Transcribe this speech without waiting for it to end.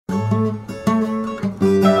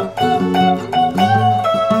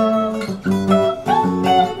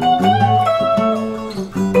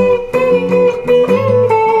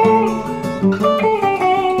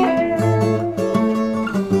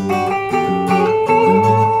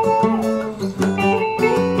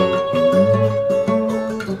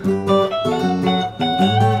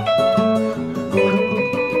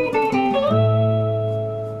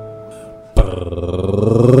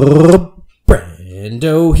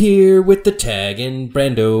here with the Tag and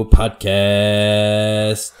Brando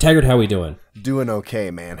podcast. Taggart, how we doing? Doing okay,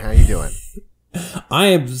 man. How you doing? I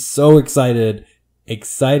am so excited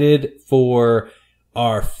for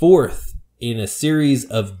our fourth in a series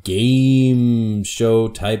of game show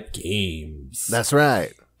type games. That's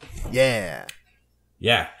right. Yeah.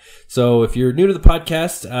 Yeah. So if you're new to the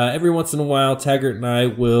podcast, every once in a while, Taggart and I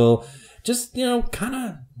will just, kind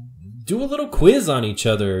of do a little quiz on each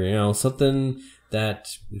other, something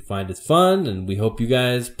that we find is fun, and we hope you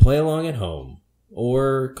guys play along at home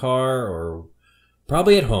or car or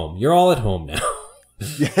probably at home. You're all at home now.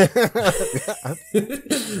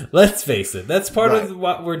 Let's face it. That's part of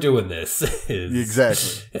what we're doing this.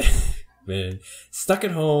 Exactly. Man, stuck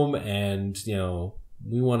at home, and,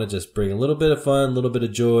 we want to just bring a little bit of fun, a little bit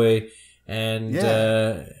of joy, and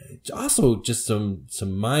also just some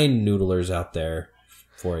mind noodlers out there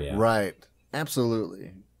for you. Right.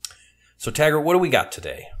 Absolutely. So, Taggart, what do we got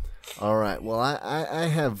today? All right. Well, I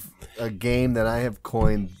have a game that I have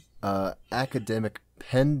coined Academic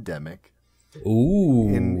Pandemic. Ooh.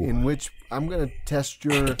 In which I'm going to test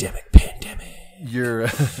your... Academic Pandemic. Your...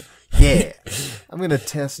 Yeah. I'm going to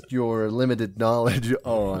test your limited knowledge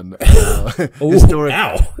on historic...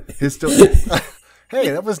 Ow.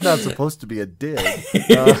 Hey, that was not supposed to be a dig.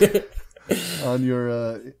 On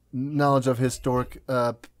your knowledge of historic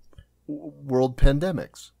world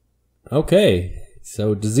pandemics. Okay,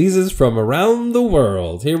 so diseases from around the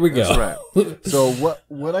world. Here we go. That's right. So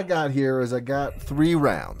what I got here is I got 3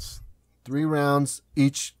 rounds. 3 rounds,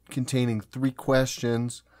 each containing 3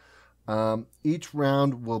 questions. Each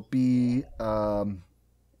round will be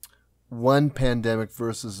one pandemic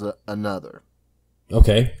versus another.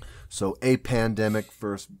 Okay. So A pandemic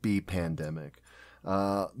versus B pandemic.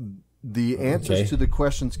 The answers to the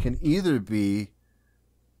questions can either be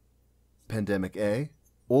Pandemic A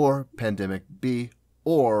or Pandemic B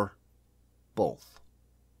or both.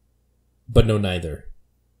 But no neither.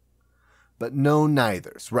 But no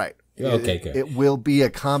neithers. Right. Okay, good. It will be a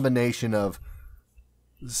combination of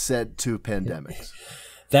said 2 pandemics.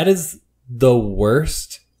 That is the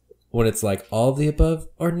worst when it's like all of the above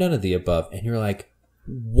or none of the above. And you're like,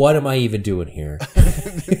 what am I even doing here?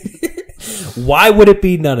 Why would it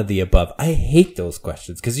be none of the above? I hate those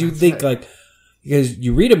questions because you think because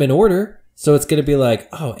you read them in order. So it's going to be like,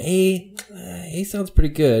 oh, A sounds pretty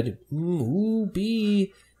good. Ooh,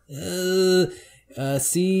 B,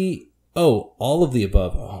 C, oh, all of the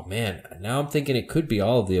above. Oh, man. Now I'm thinking it could be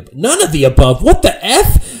all of the above. None of the above. What the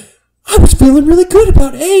F? I was feeling really good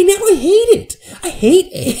about A. Now I hate it. I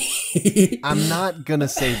hate A. I'm not going to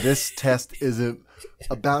say this test isn't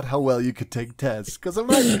about how well you could take tests because I'm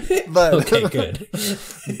not. But, okay, good.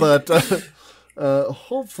 But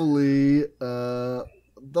hopefully...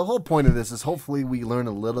 the whole point of this is hopefully we learn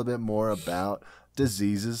a little bit more about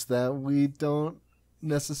diseases that we don't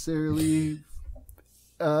necessarily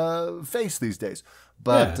face these days.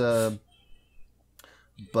 But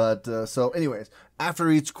so anyways,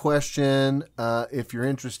 after each question, if you're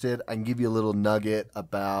interested, I can give you a little nugget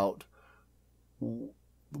about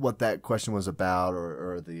what that question was about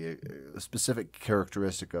or the specific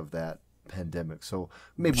characteristic of that pandemic. So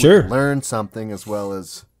maybe we can learn something as well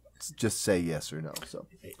as just say yes or no. So,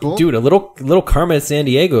 cool? Dude, a little Carmen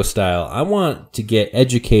Sandiego style. I want to get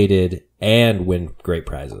educated and win great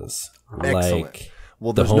prizes. Excellent. Like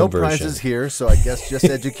well, there's no prizes here, so I guess just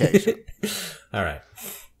education. All right.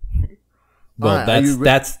 Well,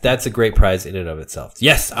 that's a great prize in and of itself.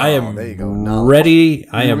 Yes, I am ready.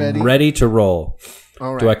 I am ready to roll.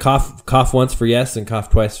 All right. Do I cough once for yes and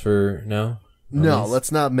cough twice for no? No,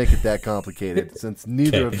 let's not make it that complicated since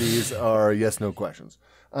neither of these are yes/no questions.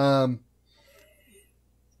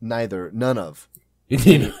 Neither, none of,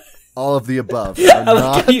 all of the above. I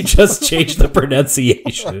like how you just changed the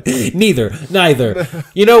pronunciation. Neither.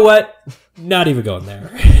 You know what? Not even going there.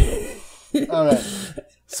 All right.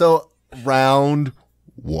 So round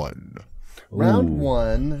 1. Round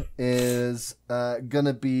 1 is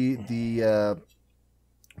gonna be the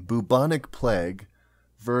bubonic plague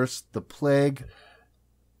versus the plague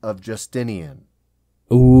of Justinian.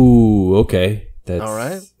 Ooh, okay. That's all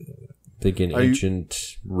right. Thinking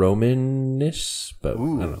ancient Romanish, but I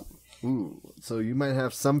don't know. Ooh, so you might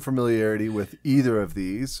have some familiarity with either of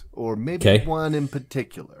these, or maybe one in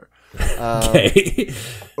particular.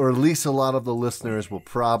 Or at least a lot of the listeners will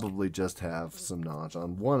probably just have some knowledge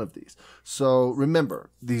on one of these. So remember,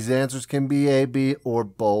 these answers can be A, B, or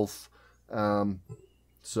both.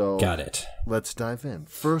 So got it. Let's dive in.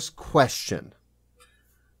 First question.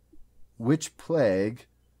 Which plague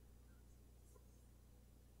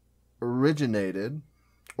originated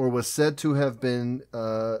or was said to have been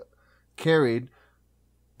carried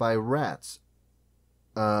by rats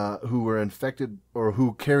who were infected or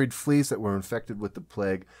who carried fleas that were infected with the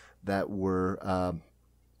plague that were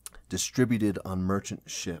distributed on merchant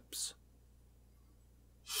ships?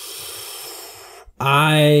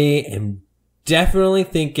 I am definitely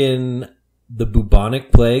thinking the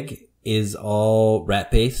bubonic plague is all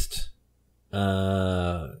rat-based. So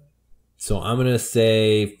I'm going to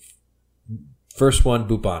say first one,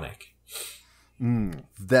 bubonic.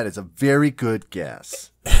 That is a very good guess.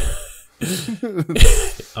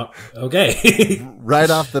 Okay. Right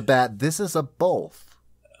off the bat, this is a both.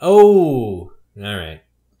 Oh, all right.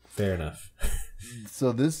 Fair enough.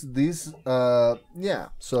 So yeah.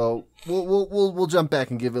 So we'll jump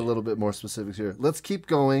back and give it a little bit more specifics here. Let's keep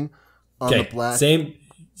going on the black. Same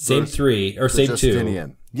three or same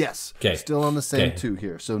Justinian. two. Yes. Okay. Still on the same two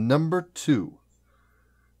here. So number 2.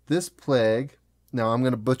 This plague. Now I'm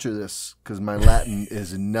going to butcher this because my Latin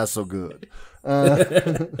is not so good.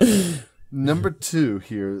 Number 2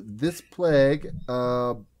 here. This plague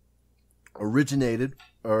originated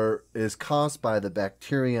or is caused by the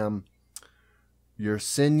bacterium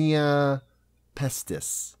Yersinia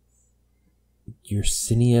pestis.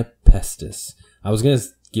 Yersinia pestis. I was going to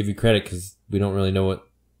give you credit because we don't really know what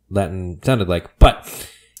Latin sounded like, but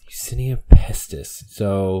Yersinia pestis.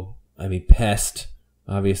 So, I mean, pest,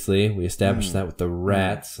 obviously. We established that with the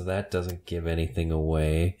rats, so that doesn't give anything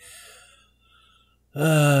away.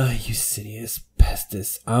 Yersinia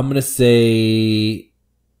pestis. I'm going to say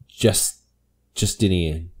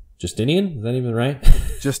Justinian. Justinian? Is that even right?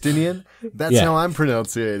 Justinian? That's how I'm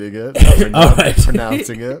pronouncing it. All right.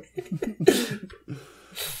 Pronouncing it.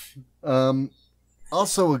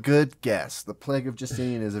 Also a good guess. The Plague of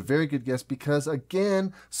Justinian is a very good guess because,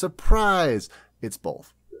 again, surprise, it's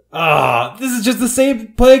both. This is just the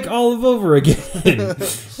same plague all over again.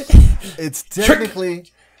 It's technically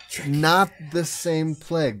not the same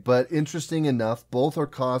plague, but interesting enough, both are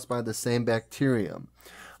caused by the same bacterium.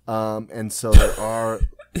 And so there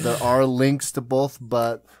are links to both,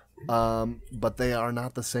 but they are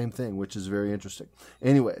not the same thing, which is very interesting.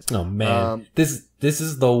 Anyways. Oh man. This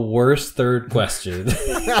is the worst third question.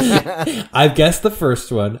 I've guessed the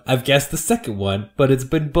first one, I've guessed the second one, but it's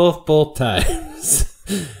been both times.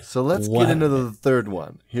 So let's get into the third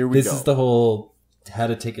one. Here we go. This is the whole how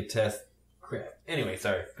to take a test crap. Anyway,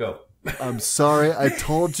 sorry, go. I'm sorry, I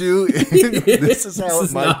told you this is how it might go. This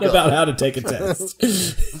is not about how to take a test.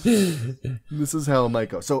 This is how it might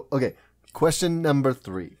go. So, okay, question number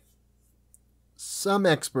 3. Some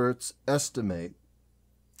experts estimate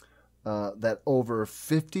that over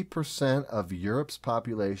 50% of Europe's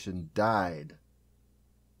population died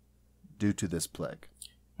due to this plague.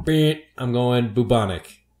 I'm going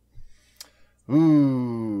bubonic.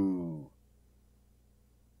 Ooh.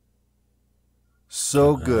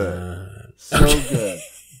 So good. So good.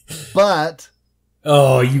 But...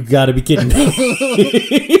 Oh, you gotta be kidding me.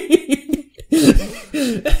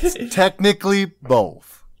 It's technically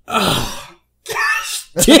both. Oh, gosh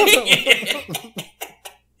dang it.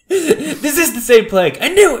 This is the same plague. I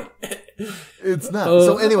knew it. It's not.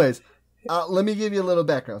 So anyways, let me give you a little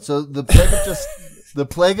background. So the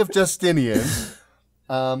Plague of Justinian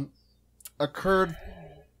occurred.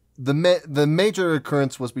 The major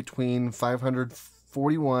occurrence was between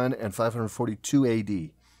 541 and 542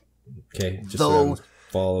 AD. Okay, just around the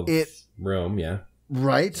fall of Rome, yeah.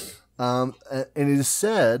 Right. And it is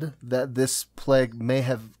said that this plague may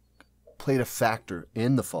have played a factor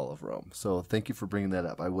in the fall of Rome. So thank you for bringing that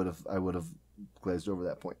up. I would have glazed over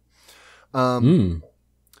that point.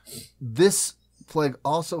 This plague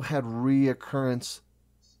also had reoccurrence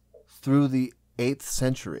through the 8th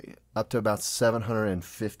century up to about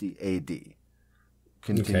 750 AD.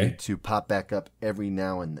 Continued to pop back up every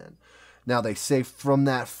now and then. Now they say from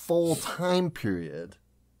that full time period,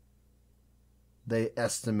 they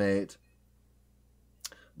estimate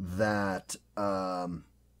that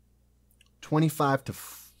 25 to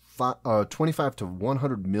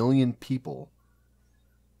 100 million people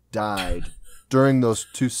died during those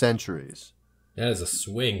 2 centuries. That is a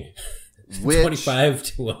swing. 25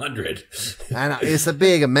 to 100. I know, it's a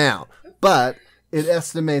big amount, but it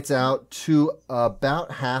estimates out to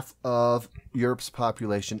about half of Europe's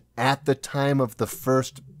population at the time of the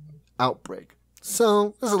first outbreak.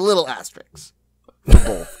 So there's a little asterisk for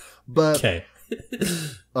both. But okay.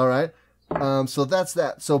 All right. So that's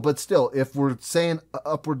that. So, but still, if we're saying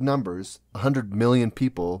upward numbers, 100 million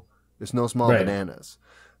people is no small bananas.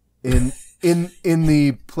 In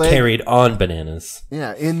the plague carried on bananas.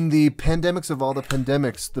 Yeah, in the pandemics of all the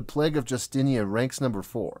pandemics, the Plague of Justinian ranks number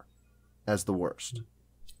 4 as the worst.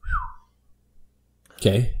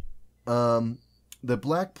 Okay. The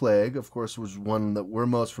Black Plague, of course, was one that we're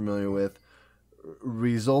most familiar with,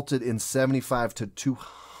 resulted in 75 to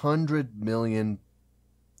 200 million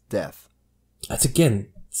death. That's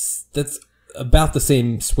about the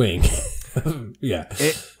same swing. Yeah.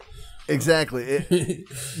 Exactly.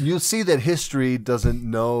 You'll see that history doesn't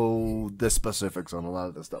know the specifics on a lot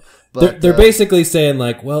of this stuff. But they're basically saying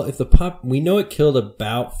like, well, if we know it killed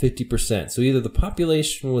about 50%. So either the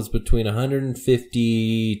population was between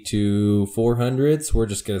 150 to 400. So we're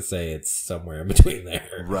just going to say it's somewhere in between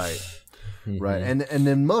there. Right. Right. And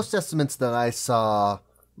then most estimates that I saw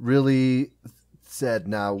really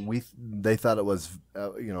said they thought it was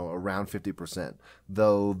around 50%.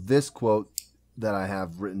 Though this quote that I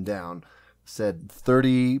have written down said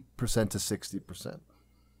 30% to 60%.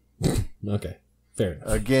 Okay, fair enough.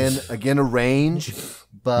 Again, a range,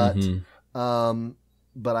 but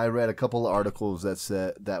but I read a couple of articles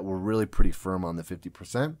that were really pretty firm on the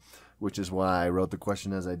 50%, which is why I wrote the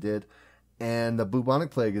question as I did. And the bubonic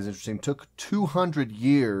plague is interesting. Took 200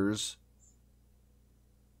 years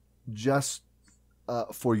just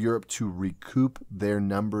for Europe to recoup their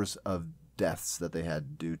numbers of deaths that they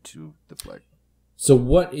had due to the plague. So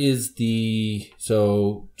what is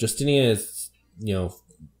Justinian is,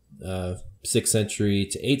 6th century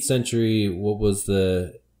to 8th century. What was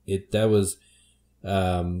the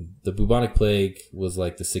bubonic plague was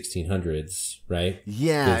like the 1600s, right?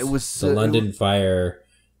 Yeah, it was the London fire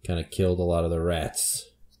kind of killed a lot of the rats.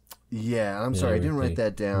 Yeah, I'm sorry, I didn't write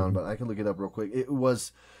that down, but I can look it up real quick. It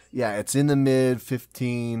was, it's in the mid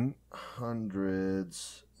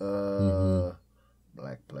 1500s.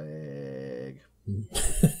 Black Plague.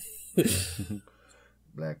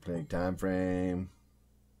 Black Plague time frame.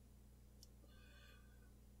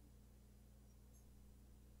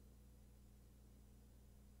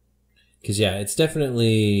 Because it's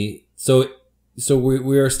definitely so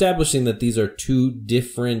we're establishing that these are two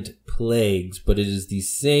different plagues, but it is the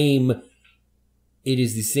same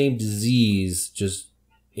disease, just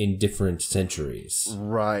in different centuries.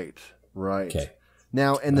 Right. Okay.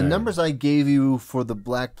 Now, and the numbers I gave you for the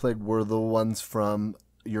Black Plague were the ones from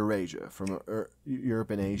Eurasia, from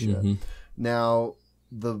Europe and Asia. Mm-hmm. Now,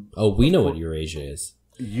 we know what Eurasia is.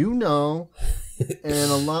 And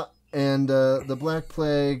the Black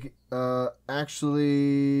Plague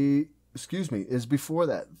actually, is before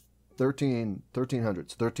that,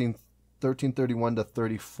 1300s, 1331 to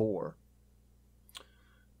 34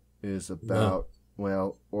 is about.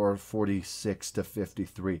 Well, or 46 to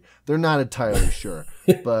 53. They're not entirely sure,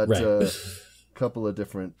 but a couple of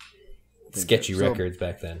different sketchy records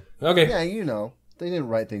back then. Okay. Yeah, they didn't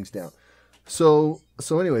write things down. So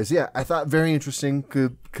anyways, I thought very interesting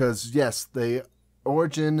because yes, the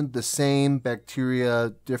origin, the same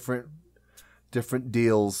bacteria, different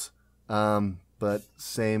deals, but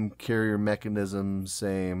same carrier mechanism,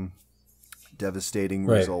 same devastating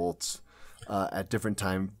results at different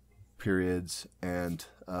time periods, and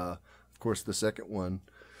of course the second one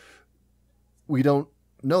we don't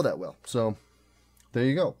know that well. So there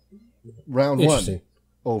you go. Round one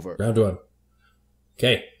over. Round one.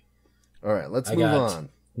 Okay. All right, let's move on.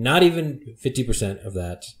 Not even 50% of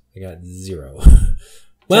that. I got 0.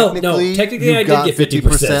 Well, technically I did get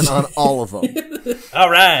 50% on all of them. All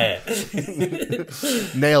right.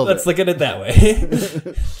 Nailed it. Let's look at it that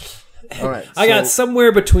way. All right. I got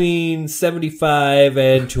somewhere between 75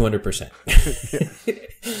 and 200%.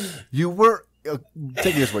 You were,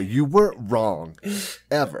 take it this way, you weren't wrong,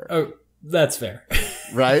 ever. Oh, that's fair.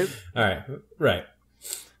 Right? All right. Right.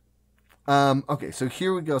 Okay, so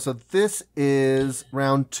here we go. So this is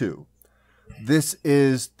round 2. This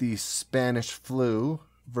is the Spanish flu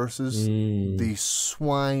versus the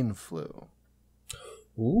swine flu.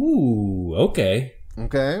 Ooh, okay.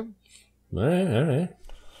 Okay? All right.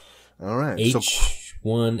 All right.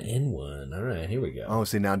 H1N1. All right, here we go. Oh,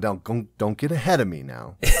 see, now don't get ahead of me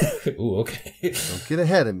now. Ooh, okay. Don't get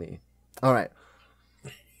ahead of me. All right.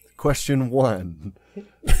 Question 1.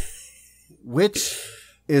 Which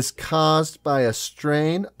is caused by a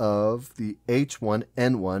strain of the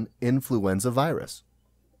H1N1 influenza virus?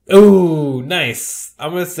 Ooh, nice.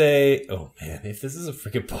 I'm going to say, oh man, if this is a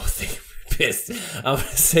freaking bull thing, I'm pissed. I'm going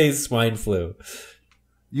to say swine flu.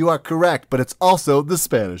 You are correct, but it's also the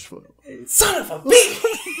Spanish flu. Son of a bitch!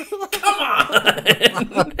 Come on!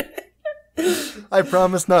 I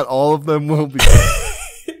promise not all of them will be.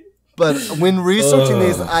 But when researching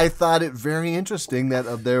these, I thought it very interesting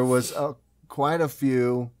that there was quite a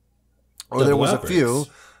few, or there was a few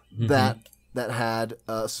that had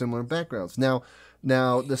similar backgrounds. Now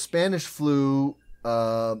the Spanish flu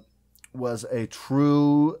was a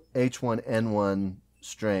true H1N1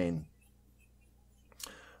 strain.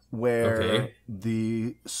 where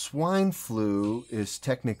the swine flu is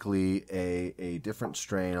technically a different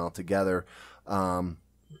strain altogether. The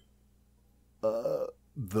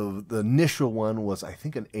initial one was, I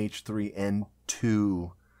think, an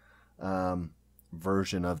H3N2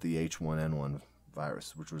 version of the H1N1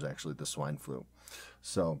 virus, which was actually the swine flu.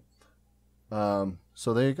 So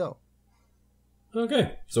there you go.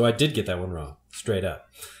 Okay, so I did get that one wrong, straight up.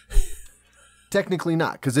 Technically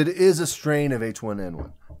not, because it is a strain of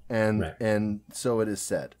H1N1, Right. and so it is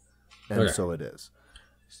said, and so it is.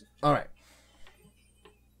 All right.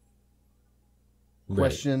 Ready.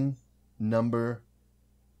 Question number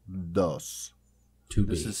dos.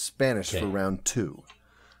 This is Spanish for round 2.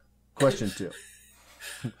 Question 2.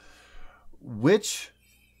 Which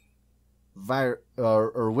they're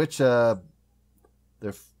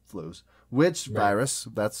flus. Which virus?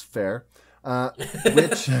 That's fair.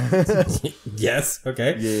 Which? Yes.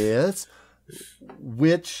 Okay. Yes.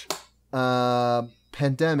 Which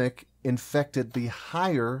pandemic infected the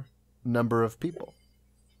higher number of people?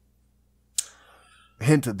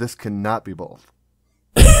 Hint: this cannot be both.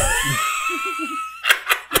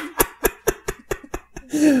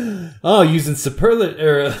 Oh, using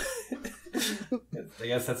superlative. I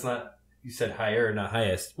guess that's not. You said higher, not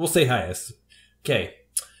highest. We'll say highest. Okay.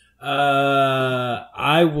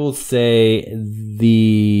 I will say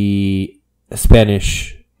the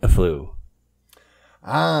Spanish flu.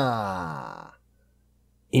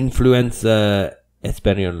 Influenza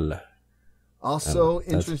española. Also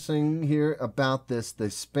interesting here about this,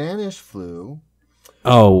 the Spanish flu.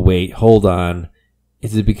 Oh, wait, hold on.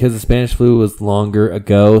 Is it because the Spanish flu was longer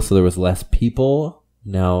ago, so there was less people?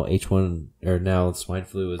 Now now swine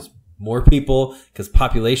flu is more people because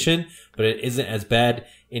population, but it isn't as bad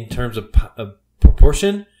in terms of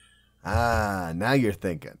proportion. Now you're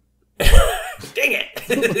thinking. Dang it!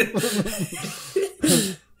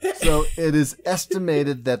 So it is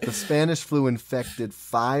estimated that the Spanish flu infected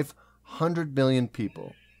 500 million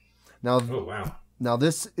people. Now, oh wow! Now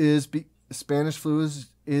this is Spanish flu is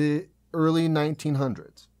early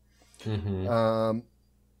 1900s. Mm-hmm.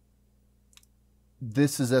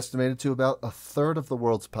 This is estimated to about a third of the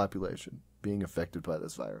world's population being affected by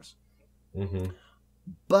this virus. Mm-hmm.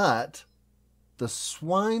 But the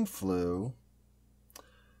swine flu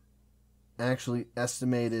actually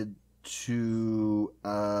estimated to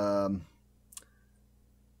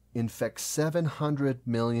infect 700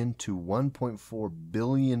 million to 1.4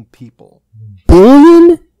 billion people.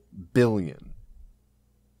 Billion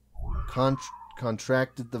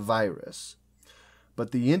contracted the virus.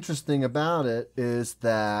 But the interesting about it is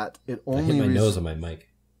that it only... I hit my nose on my mic.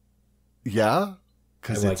 Yeah?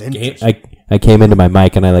 Because it's I came into my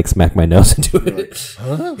mic and I smacked my nose into it.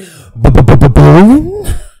 Huh?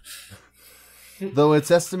 Though it's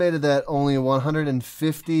estimated that only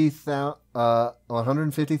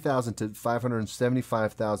 150,000 to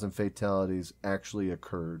 575,000 fatalities actually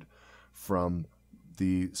occurred from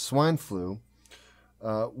the swine flu,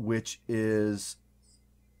 which is,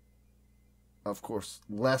 of course,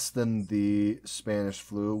 less than the Spanish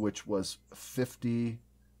flu, which was 50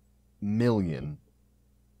 million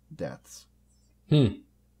deaths.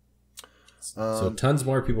 So tons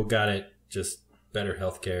more people got it, just better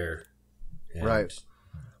healthcare. Right.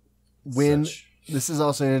 This is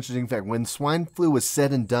also an interesting fact. When swine flu was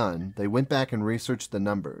said and done, they went back and researched the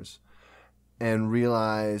numbers and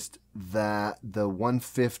realized that the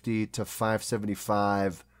 150 to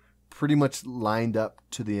 575 pretty much lined up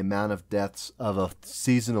to the amount of deaths of a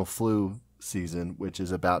seasonal flu season, which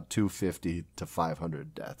is about 250 to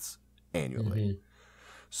 500 deaths annually. Mm-hmm.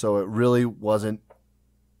 So it really wasn't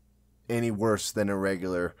any worse than a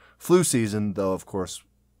regular flu season, though, of course,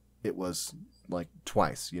 it was like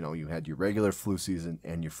twice. You had your regular flu season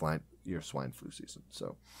and your swine flu season.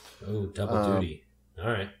 So, double duty.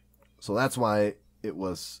 All right. So that's why it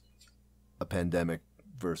was a pandemic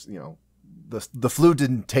versus, the flu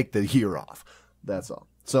didn't take the year off. That's all.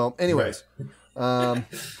 So anyways,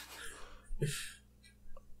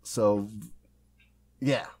 so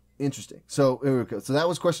yeah, interesting. So here we go. So that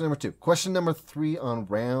was question number 2. Question number 3 on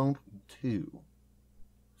round 2.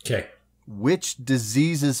 Okay. Which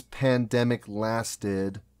disease's pandemic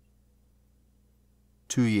lasted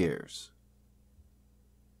 2 years?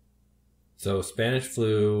 So Spanish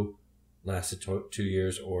flu lasted 2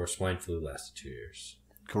 years, or swine flu lasted 2 years.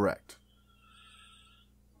 Correct.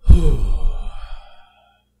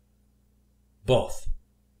 Both.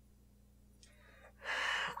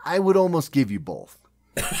 I would almost give you both.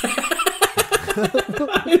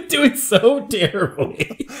 I'm doing so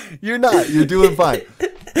terribly. You're not. You're doing fine.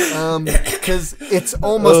 Because it's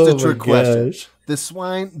almost a trick question.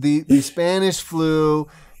 The Spanish flu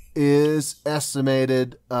is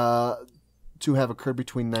estimated to have occurred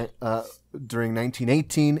during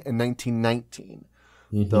 1918 and 1919.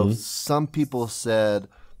 Mm-hmm. Though some people said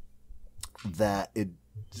that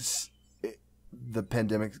the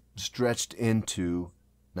pandemic stretched into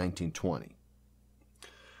 1920.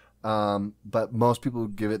 But most people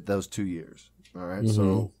give it those 2 years. All right. Mm-hmm.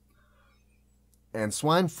 So, and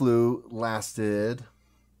swine flu lasted.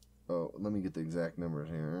 Oh, let me get the exact numbers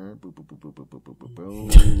here.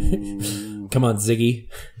 Come on, Ziggy.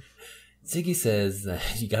 Ziggy says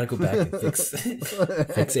you got to go back and fix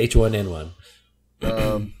H1N1.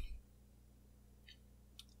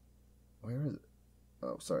 Where is it?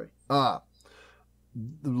 Oh, sorry.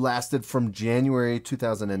 Lasted from January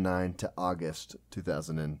 2009 to August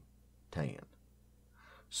 2010.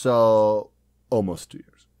 So almost 2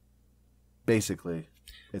 years. Basically,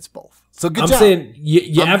 it's both. So good job. I'm saying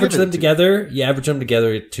you average them together. You average them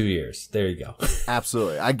together at 2 years. There you go.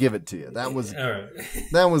 Absolutely, I give it to you. That was all right.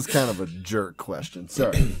 That was kind of a jerk question.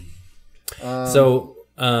 Sorry. So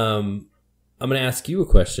I'm going to ask you a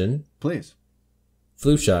question. Please.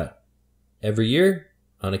 Flu shot every year,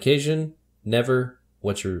 on occasion, never.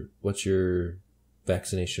 What's your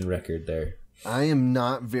vaccination record there? I am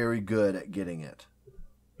not very good at getting it.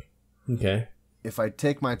 Okay. If I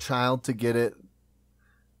take my child to get it,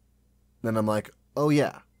 then I'm like, oh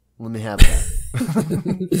yeah, let me have that.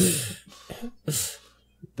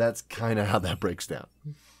 That's kind of how that breaks down.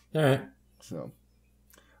 All right. So,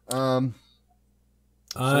 one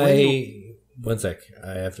sec.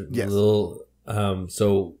 I have to yes.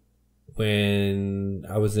 So when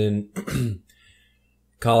I was in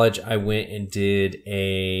college, I went and did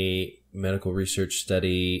a medical research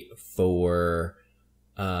study for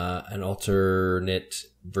an alternate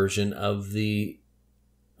version of the.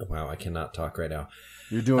 Wow, I cannot talk right now.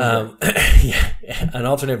 You're doing yeah, an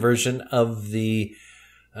alternate version of the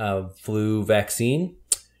flu vaccine,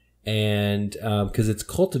 and because it's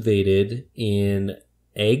cultivated in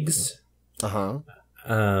eggs.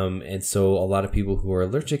 And so a lot of people who are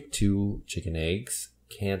allergic to chicken eggs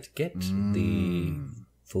can't get the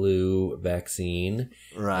flu vaccine.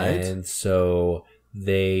 Right. And so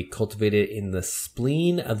they cultivate it in the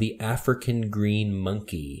spleen of the African green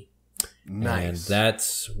monkey. Nice. And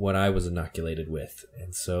that's what I was inoculated with.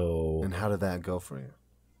 And so... And how did that go for you?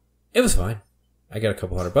 It was fine. I got a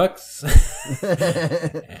couple $100.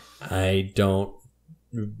 I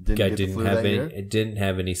didn't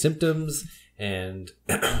have any symptoms, and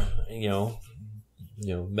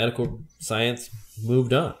medical science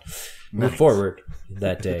moved forward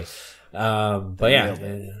that day. But yeah,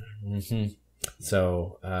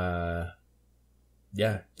 so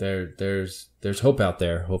there's hope out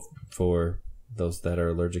there. Hope for those that are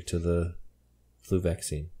allergic to the flu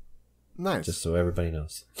vaccine. Nice. Just so everybody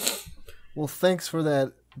knows. Well, thanks for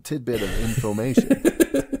that tidbit of information.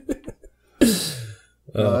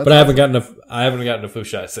 But I haven't gotten a flu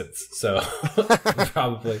shot since, so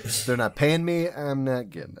probably they're not paying me. I'm not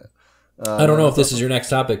getting it. I don't know if this is your next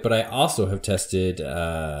topic, but I also have tested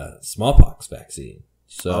smallpox vaccine.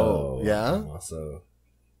 So yeah, I'm also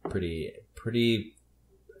pretty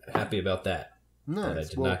happy about that. Nice. That I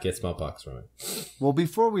did not get smallpox from it. Well,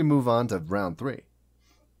 before we move on to round 3,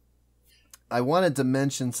 I wanted to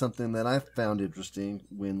mention something that I found interesting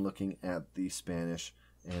when looking at the Spanish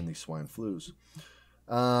and the swine flus.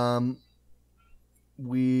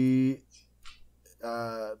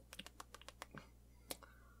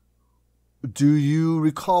 Do you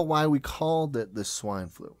recall why we called it the swine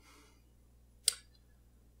flu?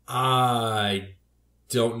 I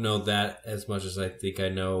don't know that as much as I think I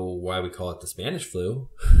know why we call it the Spanish flu.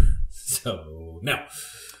 So, no.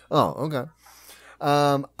 Oh, okay.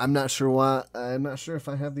 I'm not sure why. I'm not sure if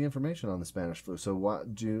I have the information on the Spanish flu. So why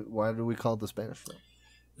do we call it the Spanish flu?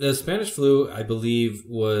 The Spanish flu, I believe,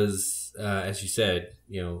 was, as you said,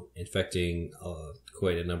 infecting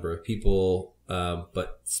quite a number of people.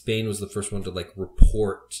 But Spain was the first one to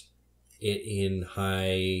report it in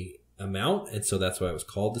high amount, and so that's why it was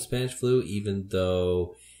called the Spanish flu, even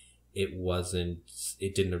though it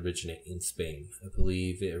didn't originate in Spain. I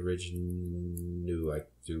believe it originated.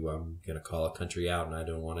 I'm gonna call a country out, and I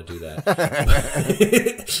don't want to do that.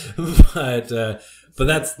 but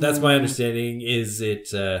that's my understanding. Is it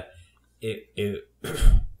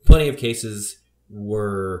plenty of cases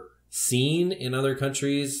were seen in other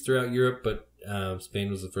countries throughout Europe, but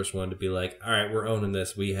Spain was the first one to be like, all right, we're owning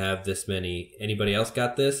this. We have this many. Anybody else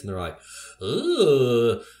got this? And they're like,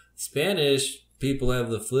 ooh, Spanish people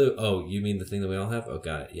have the flu. Oh, you mean the thing that we all have? Oh,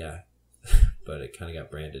 got it. Yeah. But it kind of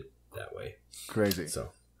got branded that way. Crazy.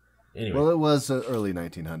 So, anyway. Well, it was early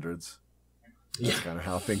 1900s. That's Yeah. kind of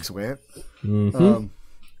how things went. Mm-hmm.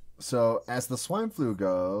 So as the swine flu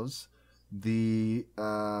goes,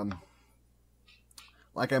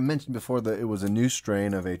 like I mentioned before, it was a new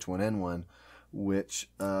strain of H1N1, which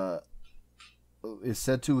is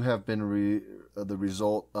said to have been the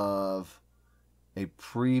result of a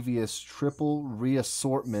previous triple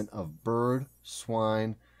reassortment of bird,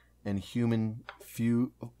 swine, and human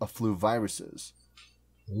flu viruses,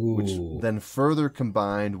 which then further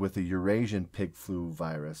combined with the Eurasian pig flu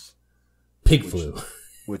virus.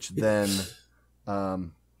 Which then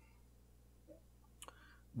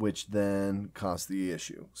caused the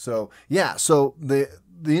issue. So yeah, so the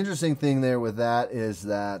interesting thing there with that is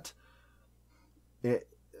that it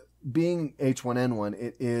being H1N1,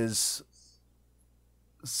 it is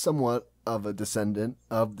somewhat of a descendant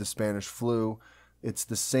of the Spanish flu. It's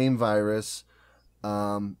the same virus,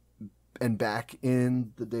 and back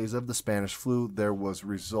in the days of the Spanish flu, there were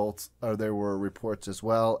reports as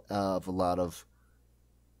well of a lot of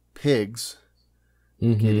pigs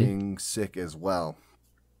getting sick as well,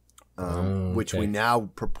 which we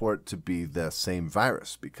now purport to be the same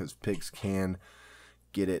virus because pigs can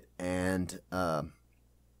get it and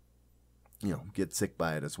get sick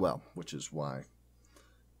by it as well, which is why.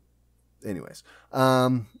 Anyways,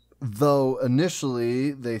 though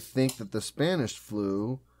initially they think that the Spanish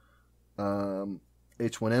flu,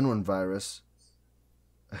 H1N1 virus,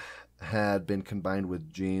 had been combined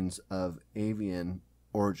with genes of avian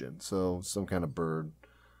origin, so some kind of bird.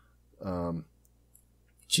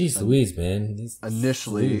 Jeez Louise, man!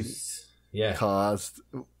 Initially, caused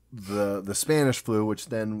the Spanish flu, which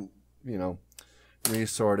then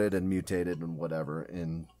resorted and mutated and whatever,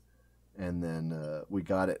 and then we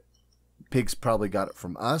got it. Pigs probably got it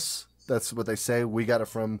from us. That's what they say. We got it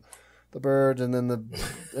from the bird, and then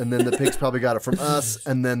the pigs probably got it from us,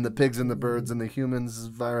 and then the pigs and the birds and the humans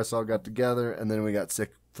virus all got together, and then we got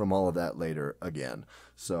sick from all of that later again.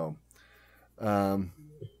 So,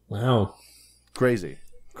 wow, crazy.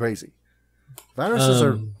 Viruses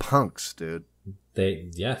are punks, dude.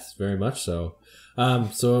 Yes, very much so.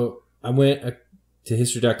 So I went to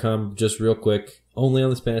history.com just real quick, only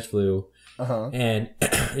on the Spanish flu. And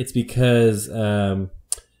it's because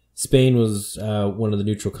Spain was one of the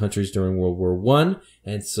neutral countries during World War I,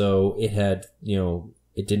 and so it had,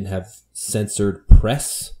 it didn't have censored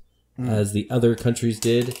press as the other countries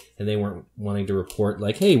did, and they weren't wanting to report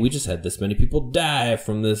like, hey, we just had this many people die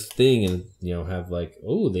from this thing, and have like,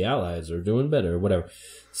 oh, the Allies are doing better or whatever.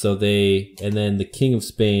 So and then the King of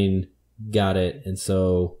Spain got it, and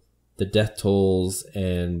so the death tolls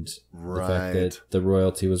and the fact that the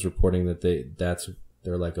royalty was reporting that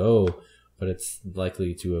they're like, oh, but it's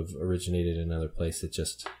likely to have originated in another place. It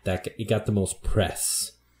got the most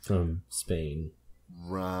press from Spain.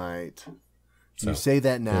 Right. So you say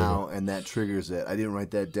that now, and that triggers it. I didn't write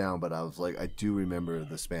that down, but I was like, I do remember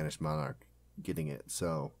the Spanish monarch getting it.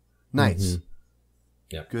 So nice.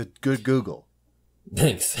 Yeah. Good Google.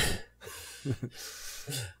 Thanks.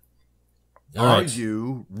 Are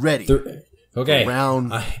you ready? Okay.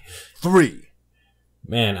 Round 3.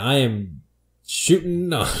 Man, I am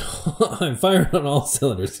shooting on. I'm firing on all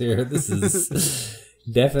cylinders here. This is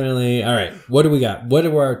definitely all right. What do we got? What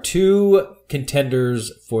are our 2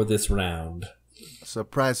 contenders for this round?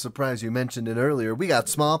 Surprise, surprise! You mentioned it earlier. We got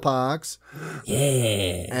smallpox.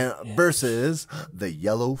 Yeah. Versus the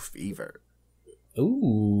yellow fever.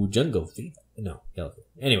 Ooh, jungle fever. No, yellow fever.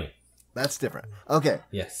 Anyway. That's different. Okay.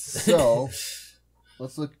 Yes. So,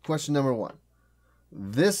 let's look at question number 1.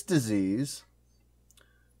 This disease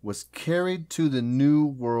was carried to the New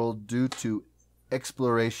World due to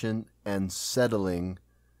exploration and settling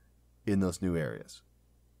in those new areas.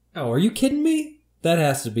 Oh, are you kidding me? That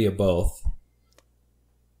has to be a both.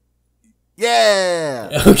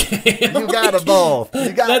 Yeah! Okay. You got a both.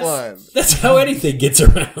 You got one. That's how anything gets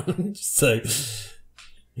around. Just like...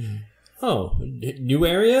 Oh, new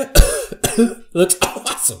area? Looks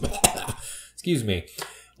awesome. Excuse me.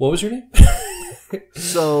 What was your name?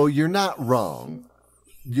 So you're not wrong.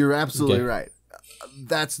 You're absolutely right.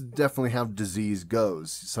 That's definitely how disease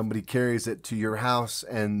goes. Somebody carries it to your house,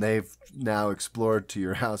 and they've now explored to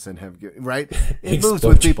your house and have right. It moves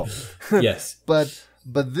with people. Yes, but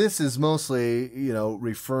this is mostly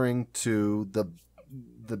referring to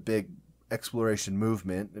the big exploration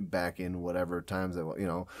movement back in whatever times that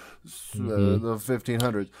the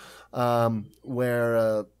 1500s,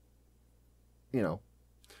 where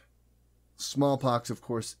smallpox, of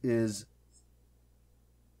course, is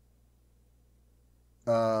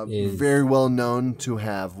very well known to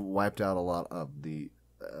have wiped out a lot of the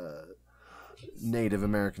Native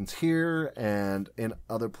Americans here and in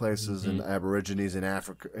other places, and Aborigines in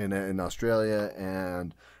Africa, in Australia,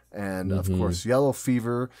 and And of course, yellow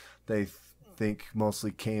fever, they think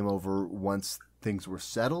mostly came over once things were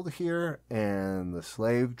settled here and the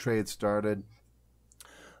slave trade started.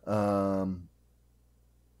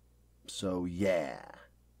 So yeah.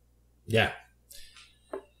 Yeah.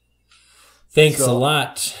 Thanks a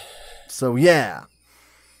lot. So yeah.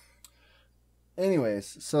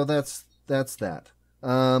 Anyways, so that's that.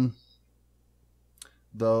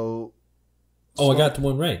 Though. Oh, I got the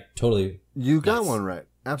one right. Totally. You got one right.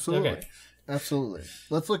 Absolutely. Okay. Absolutely.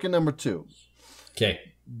 Let's look at number 2. Okay.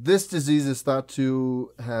 This disease is thought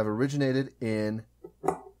to have originated in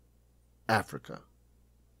Africa.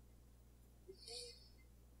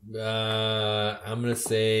 I'm gonna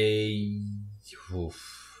say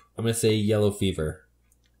yellow fever.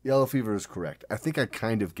 Yellow fever is correct. I think I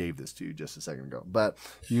kind of gave this to you just a second ago, but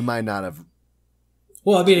you might not have.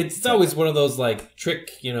 Well, I mean, it's always one of those like trick,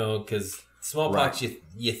 because smallpox. Right.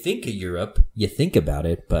 You think of Europe, you think about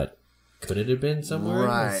it, but could it have been somewhere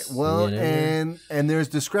right? else? Well, and there's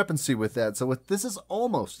discrepancy with that. So this is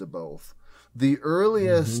almost a both. The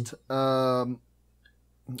earliest,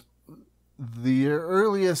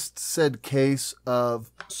 said case of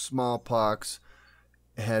smallpox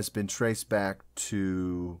has been traced back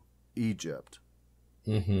to Egypt,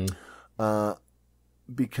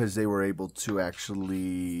 because they were able to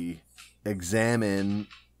actually examine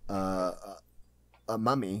a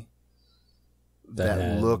mummy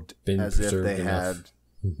that looked as if they had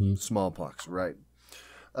smallpox, right?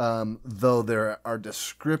 Though there are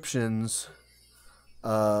descriptions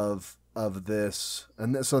of this,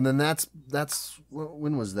 and so then that's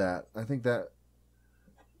when was that? I think that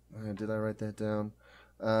did I write that down?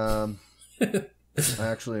 I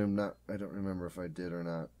actually am not. I don't remember if I did or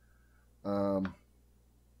not.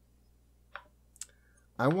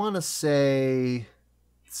 I want to say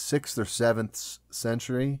 6th or 7th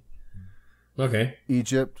century. Okay.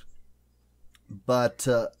 Egypt, but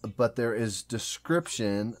there is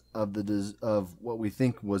description of of what we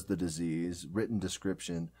think was the disease, written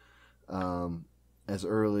description, as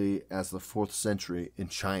early as the 4th century in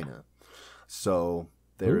China. So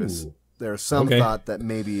there's some thought that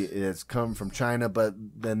maybe it has come from China, but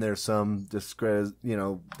then there's some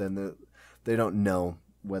then they don't know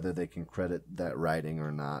whether they can credit that writing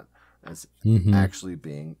or not as actually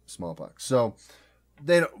being smallpox. So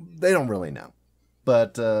they don't really know,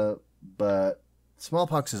 but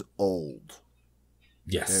smallpox is old.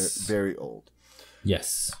 Yes, very old.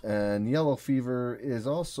 Yes, and yellow fever is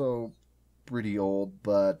also pretty old,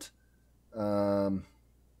 but not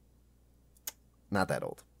that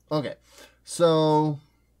old. Okay, so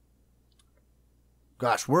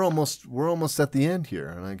gosh, we're almost at the end here,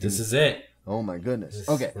 and this is it. Oh my goodness.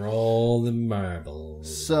 Okay, roll the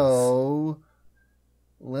marbles. So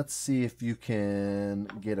let's see if you can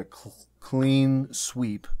get a clean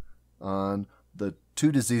sweep on the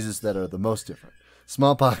 2 diseases that are the most different: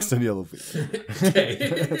 smallpox and yellow fever.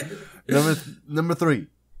 Okay. Number 3.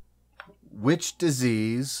 Which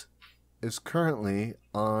disease is currently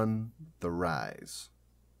on the rise?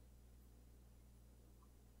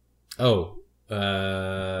 Oh,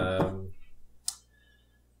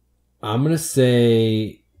 I'm gonna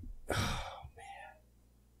say,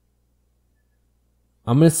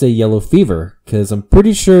 I'm gonna say yellow fever, because I'm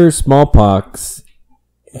pretty sure smallpox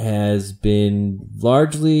has been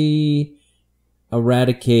largely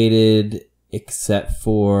eradicated, except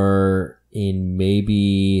for in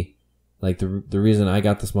maybe like the reason I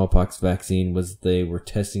got the smallpox vaccine was they were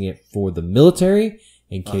testing it for the military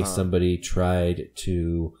in case somebody tried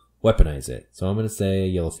to weaponize it. So I'm gonna say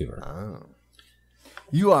yellow fever. Oh.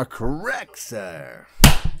 You are correct, sir.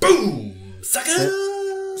 Boom! Sucker!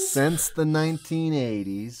 Since the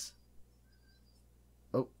 1980s.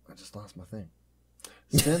 Oh, I just lost my thing.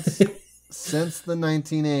 Since the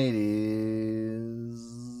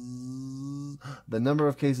 1980s, the number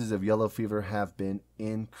of cases of yellow fever have been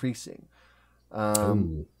increasing.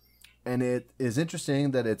 And it is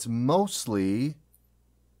interesting that it's mostly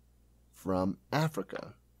from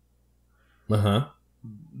Africa.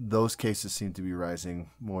 Those cases seem to be rising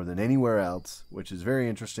more than anywhere else, which is very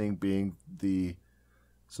interesting, being the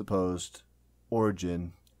supposed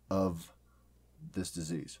origin of this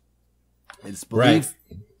disease. It's believed,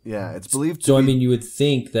 yeah, it's believed. So I mean, you would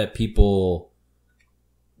think that people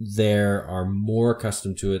there are more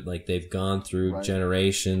accustomed to it, like they've gone through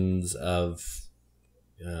generations of,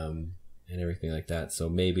 and everything like that. So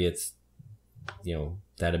maybe it's,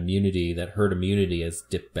 that immunity, that herd immunity, has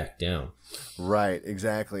dipped back down. Right,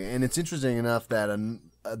 exactly. And it's interesting enough that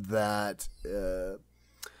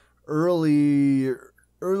earlier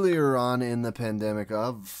on in the pandemic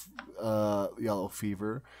of yellow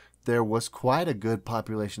fever, there was quite a good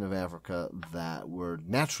population of Africa that were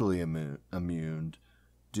naturally immune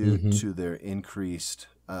due to their increased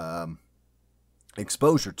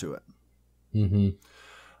exposure to it.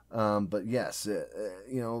 Mm-hmm. But yes,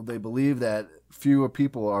 they believe that fewer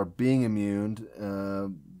people are being immune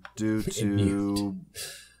due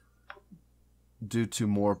to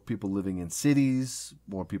more people living in cities,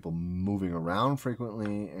 more people moving around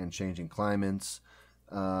frequently, and changing climates,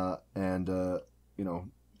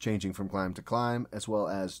 changing from climate to climate, as well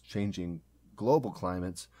as changing global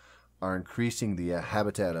climates, are increasing the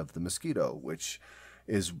habitat of the mosquito, which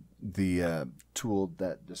is the tool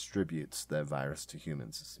that distributes that virus to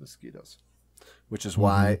humans, is mosquitoes, which is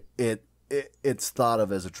why it's thought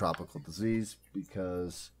of as a tropical disease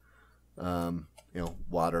because,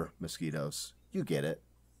 water, mosquitoes, you get it,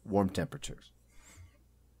 warm temperatures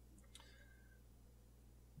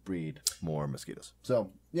breed more mosquitoes. So,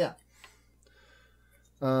 yeah.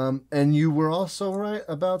 And you were also right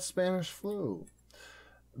about Spanish flu.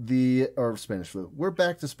 Spanish flu. We're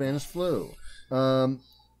back to Spanish flu.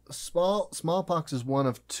 Smallpox is one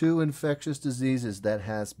of 2 infectious diseases that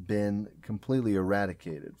has been completely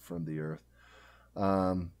eradicated from the earth.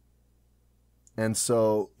 And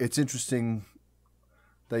so it's interesting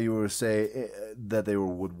that you were to say that they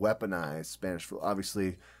would weaponize Spanish flu.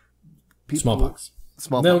 Obviously, Smallpox.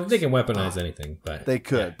 No, they can weaponize anything, but they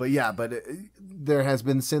could. Yeah. But there has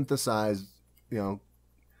been synthesized,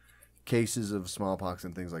 cases of smallpox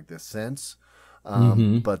and things like this since.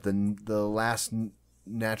 But the last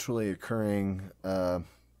naturally occurring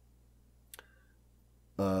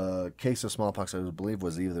case of smallpox, I believe,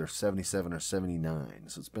 was either 77 or 79.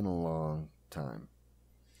 So it's been a long time.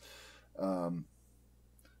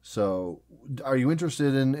 So are you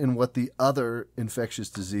interested in what the other infectious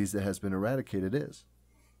disease that has been eradicated is?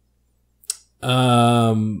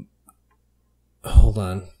 Hold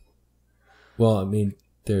on. Well, I mean,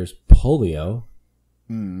 there's polio.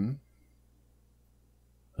 Mm-hmm.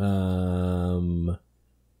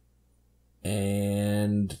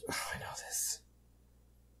 And I know this.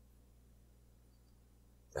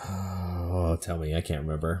 Oh, tell me, I can't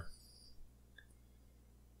remember.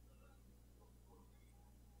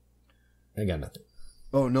 I got nothing.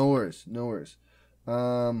 Oh, no worries.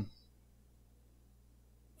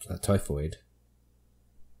 Typhoid.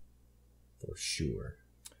 For sure.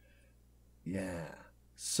 Yeah.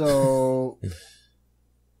 So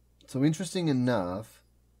interesting enough,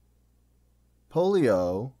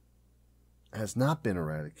 polio has not been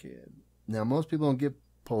eradicated. Now, most people don't get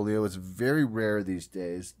polio. It's very rare these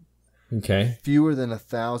days. Okay. Fewer than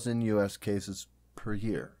 1,000 U.S. cases per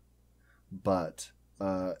year. But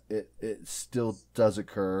it still does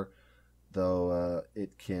occur, though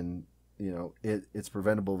it can, it's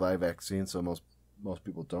preventable by vaccine, so most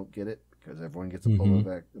people don't get it because everyone gets a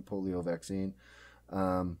polio vaccine.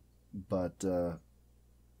 But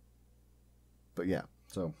yeah,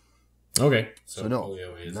 so. Okay. So no,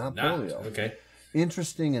 polio is not polio. Okay.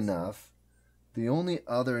 Interesting enough, the only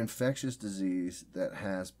other infectious disease that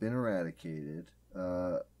has been eradicated,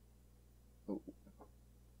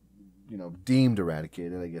 deemed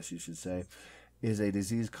eradicated, I guess you should say, is a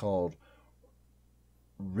disease called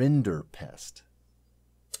Rinderpest.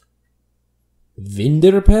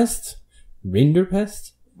 Rinderpest?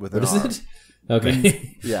 With what is R. it?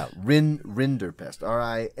 Okay. Rinderpest. Rinderpest.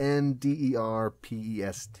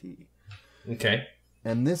 Okay.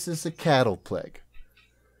 And this is a cattle plague.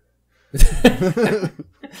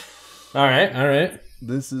 All right.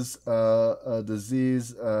 This is a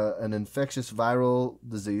disease, an infectious viral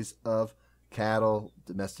disease of cattle,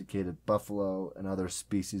 domesticated buffalo, and other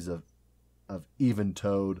species of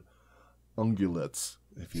even-toed ungulates,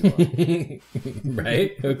 if you like.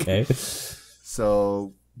 Right? Okay.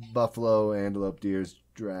 So buffalo, antelope, deers,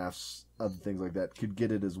 giraffes, other things like that could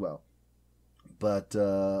get it as well. But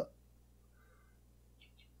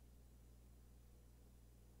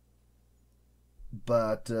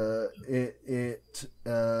it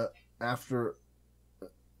after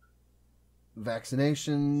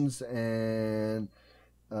vaccinations and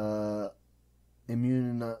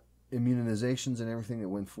immunizations and everything that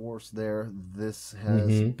went forth there, this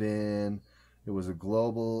has been, it was a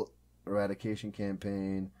global eradication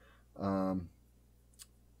campaign,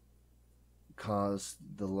 caused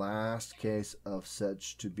the last case of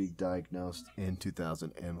such to be diagnosed in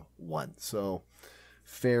 2001. So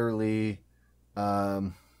fairly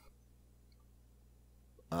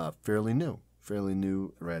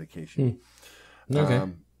new eradication.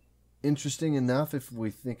 Okay. Interesting enough, if we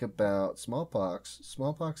think about smallpox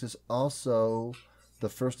is also the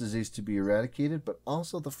first disease to be eradicated, but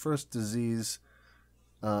also the first disease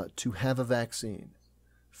to have a vaccine.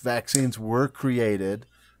 vaccines were created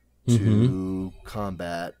to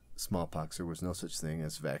combat smallpox. There was no such thing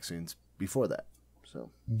as vaccines before that.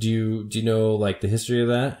 So, do you know like the history of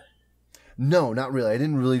that? No, not really. I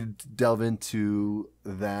didn't really delve into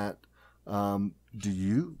that. Do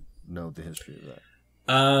you know the history of that?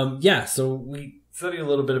 Yeah. So we studied a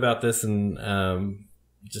little bit about this and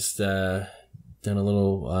just done a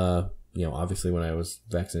little, obviously when I was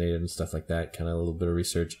vaccinated and stuff like that, kind of a little bit of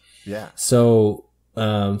research. Yeah. So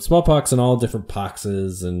smallpox and all different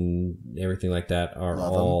poxes and everything like that are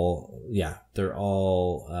they're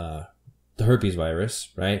all the herpes virus,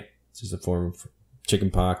 right? It's just a form of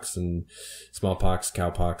chicken pox and smallpox,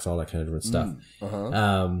 cowpox, all that kind of different stuff.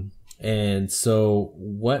 And so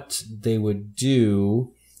what they would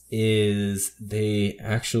do is they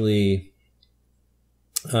actually,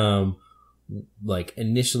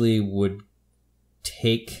 initially would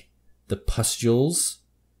take the pustules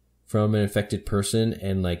from an infected person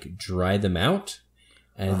and like dry them out,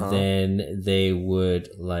 and then they would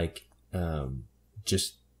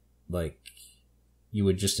you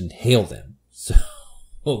would just inhale them. So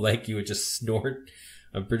like you would just snort.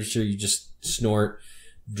 I'm pretty sure you just snort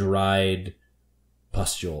dried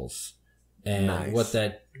pustules. And nice. what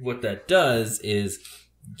that does is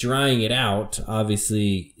drying it out,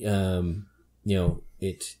 obviously,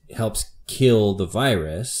 it helps kill the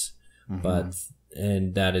virus,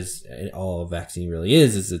 and that is all a vaccine really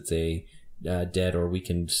is it's a dead or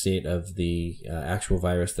weakened state of the actual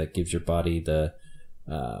virus that gives your body the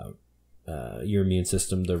your immune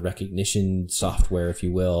system, the recognition software, if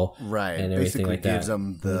you will, right? And everything basically like that. Gives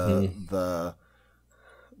them the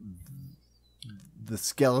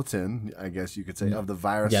skeleton, I guess you could say, of the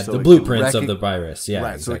virus. Yeah, so the blueprints of the virus. Yeah,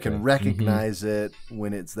 right. Exactly. So it can recognize it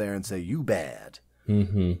when it's there and say, "You bad."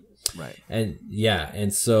 Right.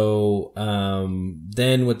 And so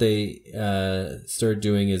then what they started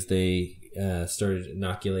doing is they started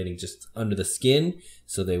inoculating just under the skin.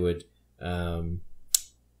 So they would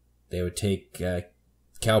take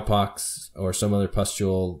cowpox or some other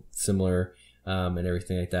pustule similar and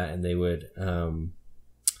everything like that, and they would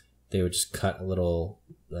just cut a little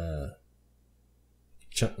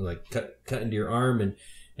cut into your arm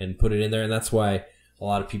and put it in there, and that's why a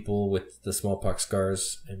lot of people with the smallpox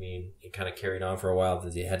scars, I mean, it kind of carried on for a while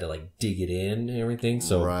because they had to like dig it in and everything.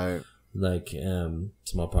 So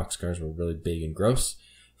smallpox scars were really big and gross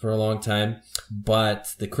for a long time.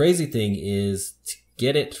 But the crazy thing is to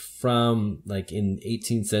get it from like in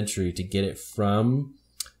 18th century, to get it from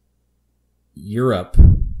Europe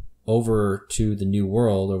over to the New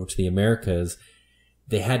World, over to the Americas,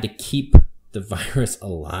 they had to keep the virus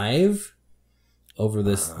alive over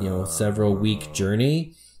this, several week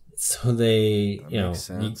journey. So they,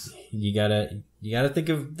 you gotta think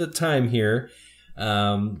of the time here.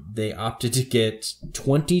 They opted to get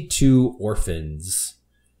 22 orphans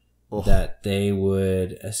that they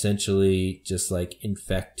would essentially just like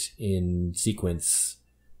infect in sequence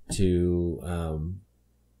to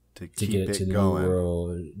get it to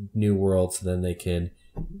the new world, so then they can,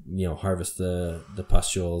 harvest the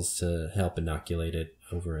pustules to help inoculate it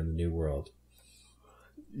over in the New World.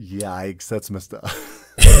 Yikes, that's messed up.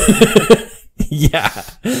 Yeah.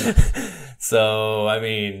 So, I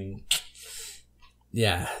mean,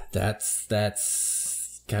 yeah, that's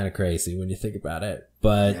kind of crazy when you think about it.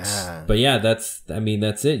 But yeah, that's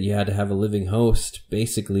it. You had to have a living host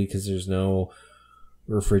basically, because there's no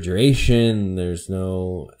refrigeration, there's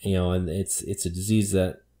no, and it's a disease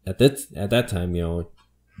that at that time,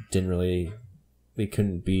 it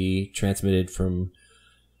couldn't be transmitted from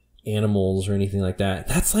animals or anything like that.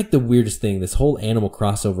 That's like the weirdest thing, this whole animal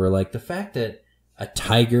crossover, like the fact that a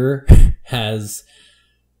tiger has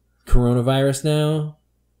coronavirus now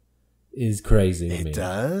is crazy to me. It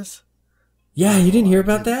does? Yeah, you didn't hear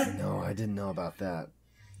about that? No, I didn't know about that.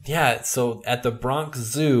 Yeah, so at the Bronx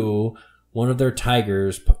Zoo, one of their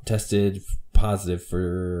tigers tested positive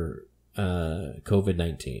for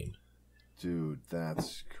COVID-19. Dude,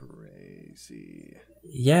 that's crazy.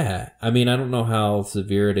 Yeah, I mean, I don't know how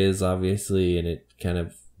severe it is, obviously, and it kind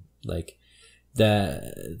of like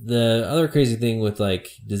the other crazy thing with like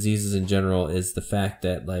diseases in general is the fact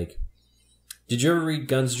that like, did you ever read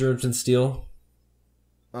Guns, Germs, and Steel?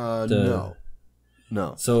 No.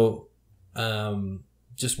 So,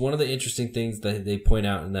 just one of the interesting things that they point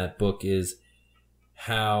out in that book is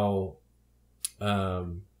how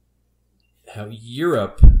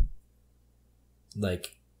Europe,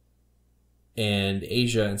 like, and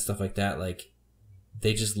Asia and stuff like that, like,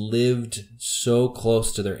 they just lived so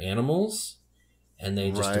close to their animals, and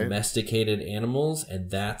they just domesticated animals,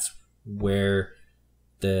 and that's where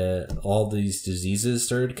all these diseases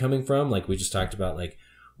started coming from. Like we just talked about, like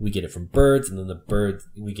we get it from birds, and then the birds,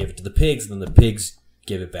 we give it to the pigs, and then the pigs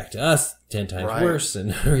give it back to us 10 times worse,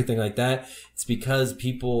 and everything like that. It's because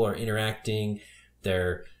people are interacting,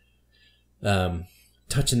 they're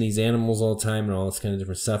touching these animals all the time and all this kind of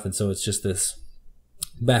different stuff, and so it's just this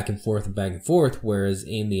back and forth, whereas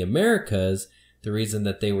in the Americas, the reason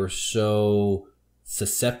that they were so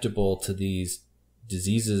susceptible to these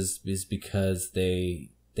diseases is because they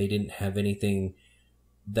didn't have anything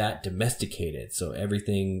that domesticated. So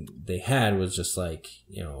everything they had was just like,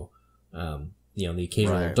 the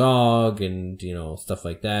occasional dog and, stuff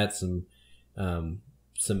like that. Some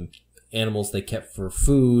animals they kept for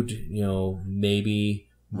food, maybe,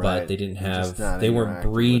 but they didn't have, they weren't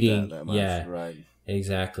breeding. That much. Yeah, right.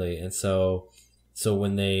 Exactly. And so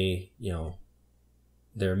when they,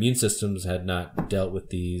 their immune systems had not dealt with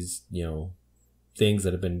these, things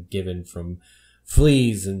that have been given from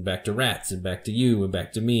fleas and back to rats and back to you and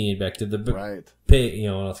back to me and back to the pig,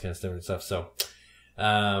 all this kind of different stuff. So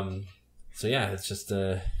yeah, it's just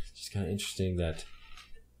kind of interesting that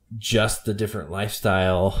just the different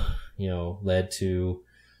lifestyle, led to,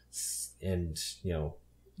 and,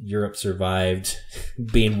 Europe survived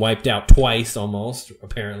being wiped out twice almost,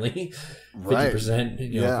 apparently. 50%,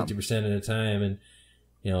 50% at a time, and,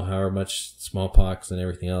 however much smallpox and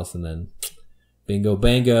everything else, and then bingo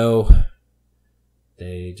bango,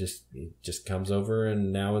 it just comes over,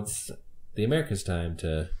 and now it's the Americans' time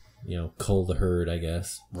to, cull the herd, I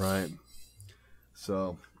guess. Right.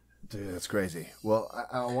 So, dude, that's crazy. Well,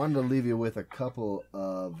 I wanted to leave you with a couple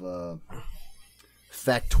of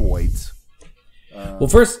factoids. Well,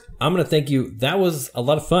 first, I'm going to thank you. That was a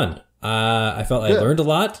lot of fun. I felt I learned a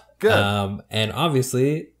lot. Good. And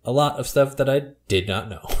obviously, a lot of stuff that I did not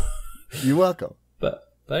know. You're welcome. But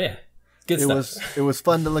yeah, good stuff. It was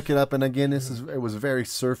fun to look it up. And again, it was very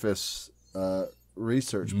surface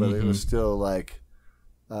research, but it was still like,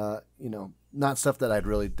 not stuff that I'd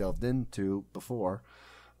really delved into before.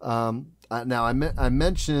 Now, I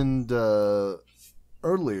mentioned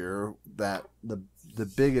earlier that the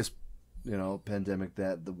biggest pandemic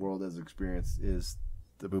that the world has experienced is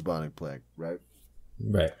the bubonic plague, right?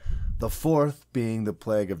 Right. The fourth being the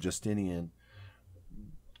Plague of Justinian.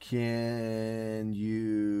 Can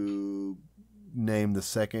you name the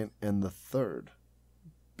second and the third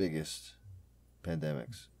biggest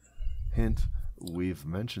pandemics? Hint, we've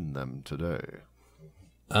mentioned them today.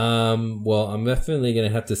 Well, I'm definitely going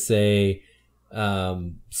to have to say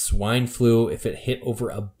swine flu, if it hit over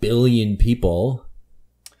 1 billion people.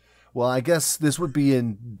 Well, I guess this would be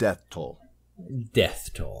in death toll.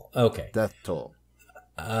 Death toll. Okay. Death toll.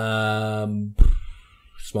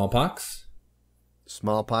 Smallpox?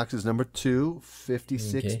 Smallpox is number 2,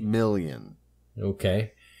 56 million.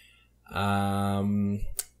 Okay. And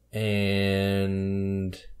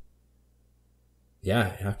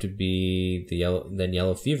yeah, it'd have to be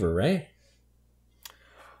yellow fever, right?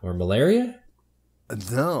 Or malaria?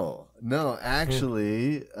 No,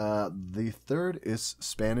 actually, the third is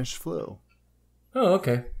Spanish flu. Oh,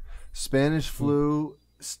 okay. Spanish flu,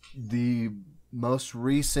 the most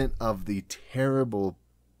recent of the terrible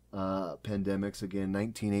pandemics, again,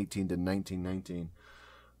 1918 to 1919,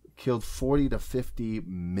 killed 40 to 50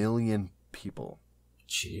 million people.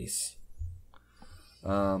 Jeez.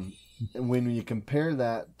 And when you compare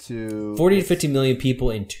that to 40 to 50 million people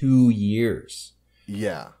in 2 years.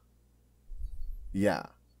 Yeah.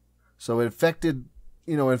 So it affected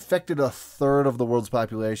a third of the world's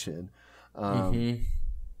population. 50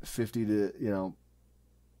 to,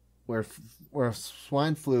 where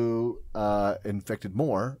swine flu infected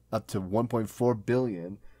more, up to 1.4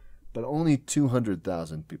 billion, but only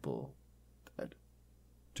 200,000 people died.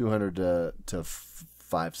 200 to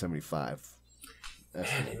 575.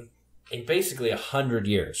 In basically 100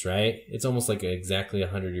 years, right? It's almost like exactly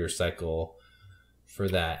 100-year cycle for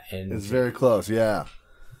that, and it's very close, yeah.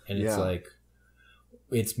 And it's like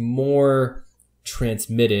it's more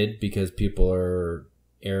transmitted because people are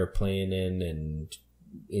airplaning and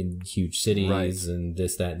in huge cities and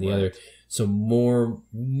this, that, and the other. So many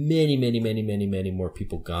more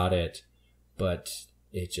people got it, but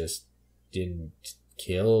it just didn't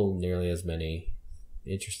kill nearly as many.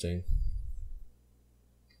 Interesting.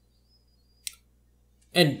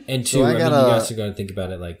 And too, so you also got to think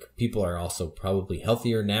about it, like, people are also probably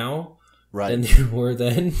healthier now than they were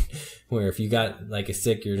then, where if you got, like, a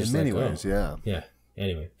sick, you're just in many ways, Yeah.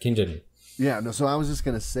 Anyway, continue. Yeah, no, so I was just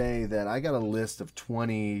going to say that I got a list of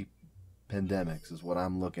 20 pandemics is what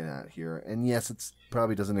I'm looking at here. And yes, it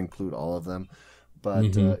probably doesn't include all of them.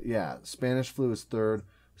 But, Spanish flu is third.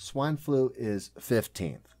 Swine flu is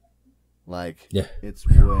 15th. Like, it's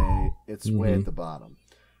way at the bottom.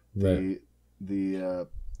 Right. The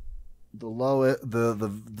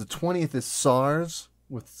the 20th is SARS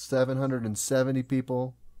with 770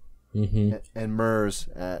 people, and MERS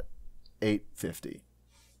at 850.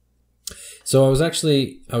 So I was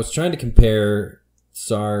trying to compare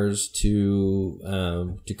SARS to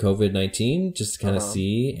COVID-19 just to kind of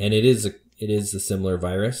see, and it is a similar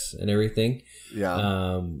virus and everything.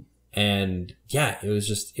 Yeah. And yeah, it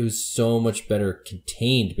was so much better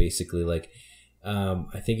contained, basically. Like,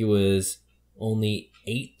 I think it was only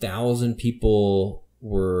 8,000 people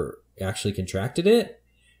were actually contracted it.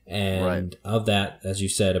 And of that, as you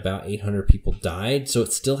said, about 800 people died. So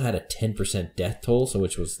it still had a 10% death toll. So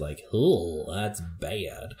which was like, oh, that's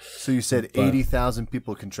bad. So you said 80,000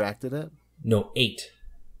 people contracted it? No, 8.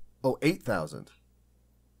 Oh, 8,000.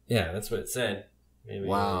 Yeah, that's what it said. Maybe,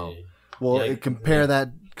 wow. Well, compare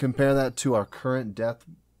that to our current death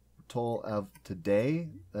toll of today.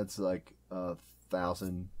 That's like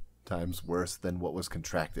 1,000 times worse than what was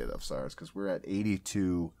contracted of SARS, because we're at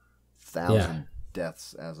 82,000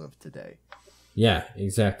 deaths as of today. Yeah,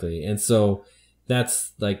 exactly. And so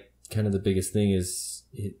that's like kind of the biggest thing is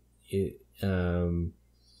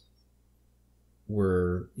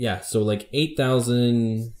so like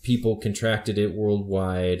 8,000 people contracted it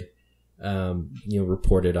worldwide,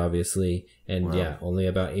 reported obviously, and only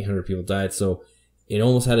about 800 people died. So it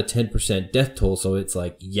almost had a 10% death toll. So it's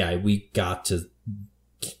like, we got to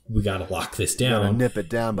lock this down, gotta nip it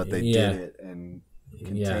down, but they did it and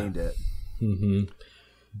contained it. Mm-hmm.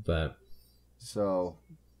 But so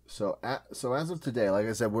as of today, like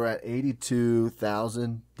I said, we're at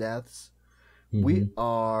 82,000 deaths. Mm-hmm. We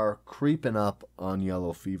are creeping up on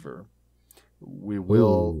yellow fever. We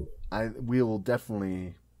will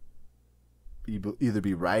definitely either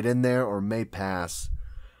be right in there or may pass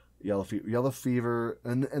yellow fever. Yellow fever,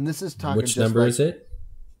 and this is talking. Which number is it?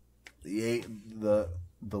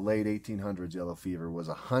 The late 1800s yellow fever was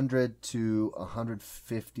 100 to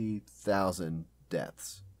 150,000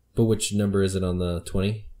 deaths. But which number is it on the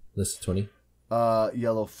 20? List of 20?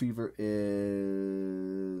 Yellow fever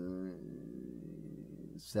is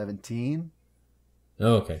 17.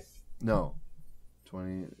 Oh, okay. No.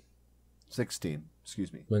 16.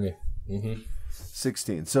 Excuse me. Okay. Mm-hmm.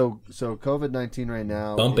 16. So COVID-19 right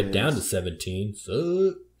now bump it down to 17.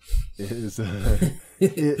 So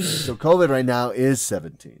COVID right now is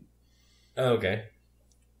 17. Oh, okay.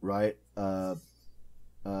 Right.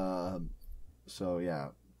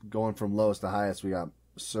 Going from lowest to highest, we got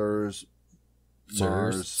SARS,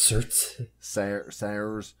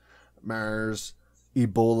 MERS,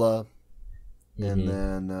 Ebola, and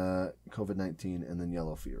then COVID-19, and then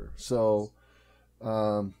yellow fever. So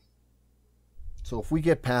if we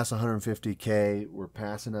get past 150K, we're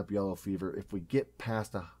passing up yellow fever. If we get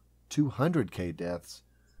past 200K deaths,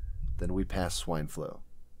 then we pass swine flu.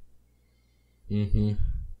 Mm-hmm.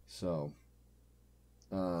 So,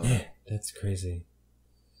 that's crazy.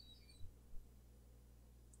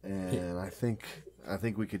 And I think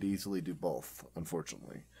we could easily do both,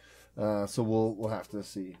 unfortunately. So we'll have to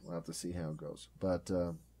see. We'll have to see how it goes. But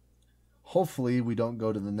hopefully we don't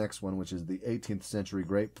go to the next one, which is the 18th century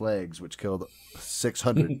Great Plagues, which killed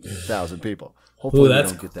 600,000 people. Hopefully we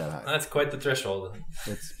don't get that high. That's quite the threshold.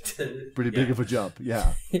 It's pretty big of a jump.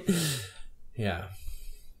 Yeah. Yeah.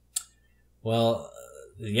 Well,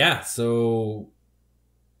 so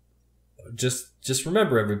just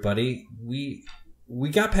remember, everybody, we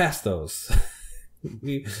got past those.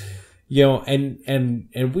 And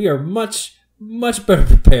we are much better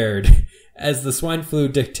prepared, as the swine flu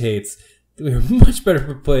dictates. We are much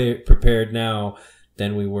better prepared now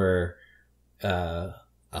than we were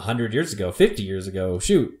 100 years ago, 50 years ago.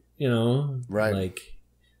 Shoot, right? Like,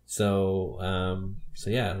 so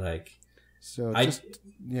yeah, like, so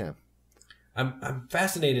I'm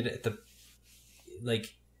fascinated at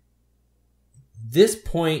this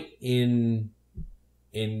point in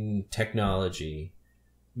technology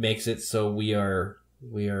makes it so we are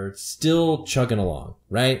still chugging along,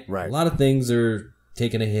 right? Right. A lot of things are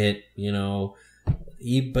taking a hit,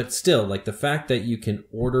 but still, like, the fact that you can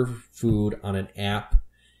order food on an app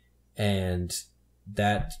and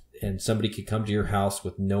somebody could come to your house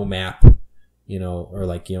with no map, or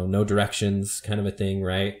no directions, kind of a thing,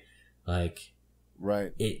 right? Like,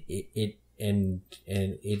 right. It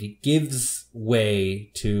gives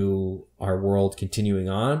way to our world continuing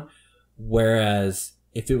on. Whereas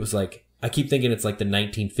if it was like, I keep thinking it's like the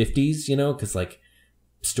 1950s, because like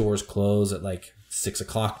stores close at like 6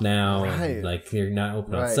 o'clock now, right. And like they're not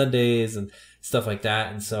open on Sundays and stuff like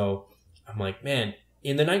that. And so I'm like, man,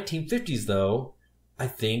 in the 1950s though, I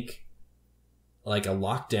think like a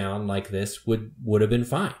lockdown like this would have been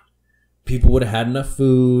fine. People would have had enough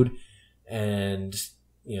food, and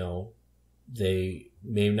they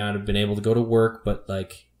may not have been able to go to work, but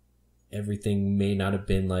like everything may not have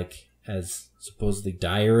been like as supposedly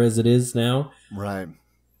dire as it is now. Right.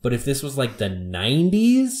 But if this was like the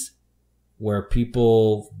 90s, where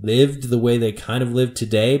people lived the way they kind of live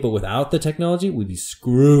today, but without the technology, we'd be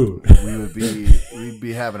screwed. We'd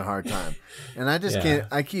be having a hard time. And I just can't.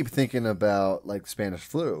 I keep thinking about like Spanish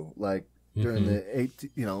flu, like during the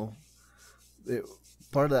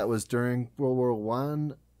part of that was during World War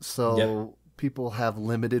One, so people have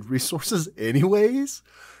limited resources, anyways.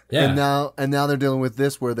 Yeah. And now they're dealing with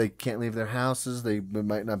this where they can't leave their houses. They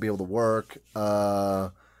might not be able to work,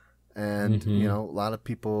 and you know, a lot of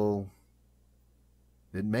people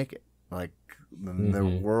didn't make it. Like their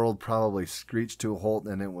world probably screeched to a halt,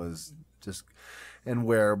 and it was just. And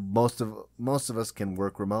where most of us can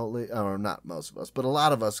work remotely, or not most of us, but a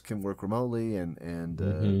lot of us can work remotely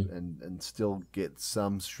and still get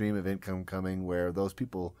some stream of income coming. Where those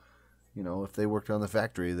people, you know, if they worked on the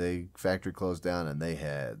factory closed down and they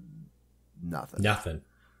had nothing. Nothing.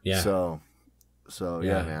 Yeah. So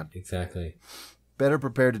yeah, man. Exactly. Better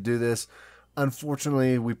prepared to do this.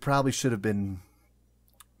 Unfortunately, we probably should have been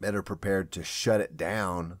better prepared to shut it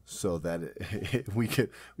down so that we could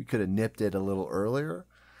have nipped it a little earlier.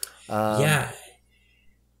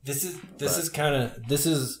 This is,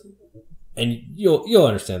 and you'll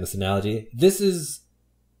understand this analogy. This is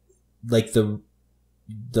like the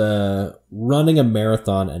running a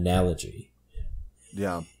marathon analogy.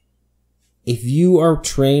 Yeah. If you are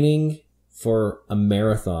training for a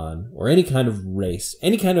marathon or any kind of race,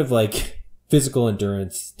 any kind of like physical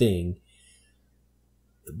endurance thing,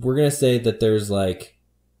 we're going to say that there's like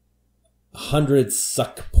 100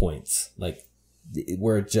 suck points, like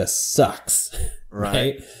where it just sucks.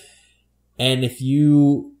 Right? And if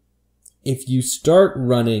you start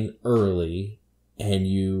running early and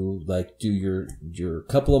you like do your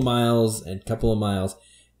couple of miles,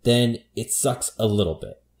 then it sucks a little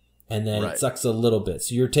bit. And then it sucks a little bit.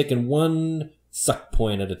 So you're taking one suck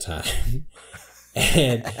point at a time.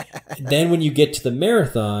 And then when you get to the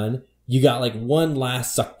marathon, you got like one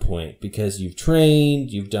last suck point because you've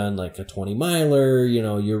trained, you've done like a 20 miler, you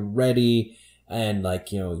know, you're ready, and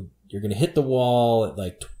like, you know, you're going to hit the wall at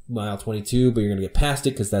like mile 22, but you're going to get past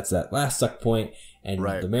it because that's that last suck point, and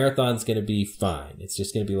the marathon's going to be fine. It's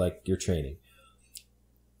just going to be like you're training.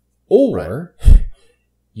 Or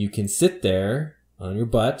you can sit there on your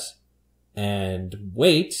butt and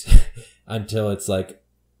wait until it's like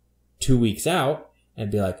 2 weeks out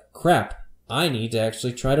and be like, crap, I need to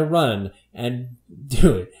actually try to run and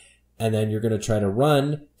do it. And then you're going to try to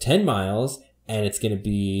run 10 miles and it's going to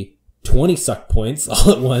be 20 suck points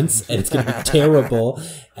all at once and it's going to be terrible.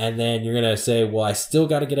 And then you're going to say, well, I still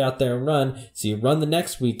got to get out there and run. So you run the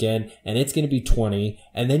next weekend and it's going to be 20.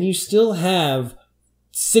 And then you still have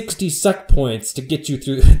 60 suck points to get you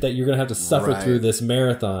through that you're going to have to suffer through this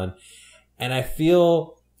marathon. And I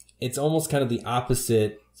feel it's almost kind of the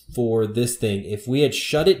opposite for this thing. If we had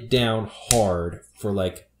shut it down hard for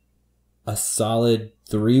like a solid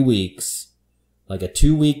 3 weeks, like a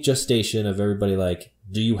 2-week gestation of everybody like,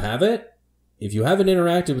 do you have it? If you haven't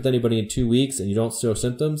interacted with anybody in 2 weeks and you don't show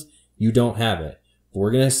symptoms, you don't have it. But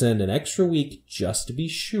we're going to send an extra week just to be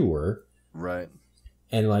sure. Right.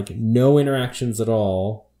 And like no interactions at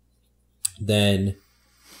all, then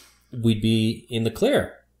we'd be in the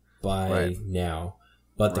clear by now.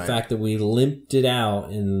 But the fact that we limped it out,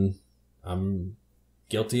 and I'm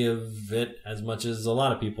guilty of it as much as a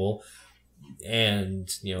lot of people, and,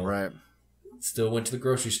 you know, still went to the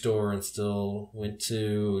grocery store and still went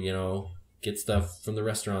to, you know, get stuff from the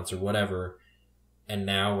restaurants or whatever. And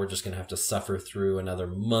now we're just going to have to suffer through another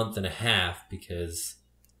month and a half because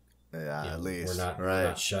at least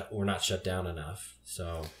we're not shut down enough.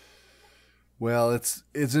 So, well, it's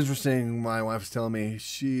interesting. My wife was telling me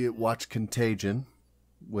she watched Contagion,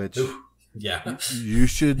 which you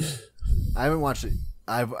should. I haven't watched it.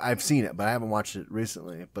 I've seen it, but I haven't watched it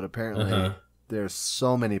recently. But apparently, there's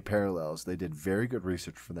so many parallels. They did very good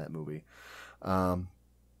research for that movie. And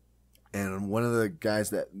one of the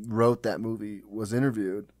guys that wrote that movie was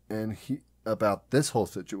interviewed, and about this whole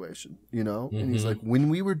situation, you know, and he's like, when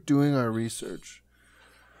we were doing our research,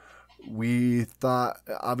 we thought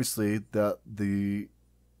obviously the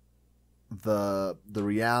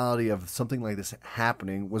reality of something like this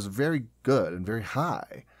happening was very good and very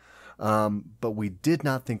high. But we did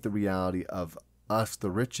not think the reality of us,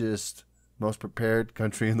 the richest, most prepared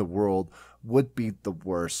country in the world, would be the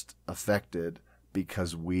worst affected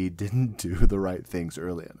because we didn't do the right things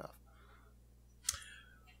early enough.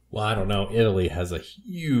 Well, I don't know. Italy has a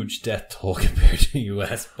huge death toll compared to the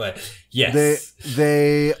U.S., but yes.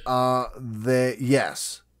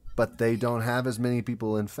 Yes. but they don't have as many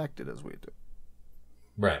people infected as we do.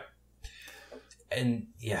 Right. And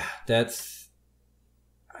yeah, that's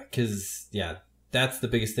because that's the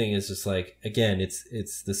biggest thing is just like, again,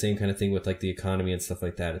 it's the same kind of thing with like the economy and stuff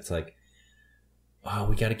like that. It's like, oh,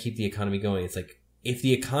 we got to keep the economy going. It's like, if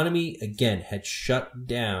the economy again had shut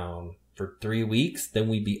down for 3 weeks, then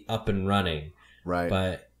we'd be up and running. Right.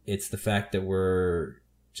 But it's the fact that we're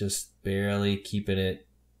just barely keeping it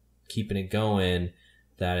going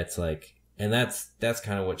that it's like, and that's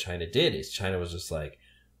kind of what China did. Is China was just like,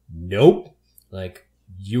 nope, like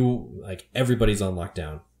everybody's on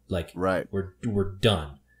lockdown. Like, right. we're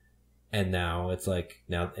done. And now it's like,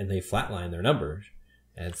 and they flatline their numbers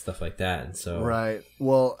and stuff like that. And so, right.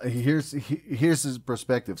 Well, here's his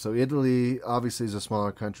perspective. So Italy obviously is a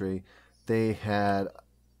smaller country. They had,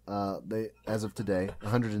 as of today,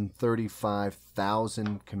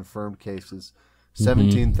 135,000 confirmed cases,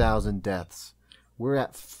 17,000 deaths. We're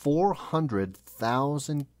at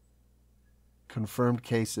 400,000 confirmed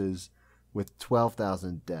cases with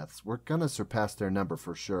 12,000 deaths. We're going to surpass their number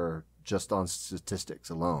for sure, just on statistics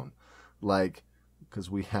alone. Like, because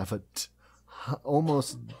we have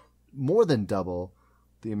almost more than double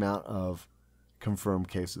the amount of confirmed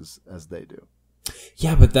cases as they do.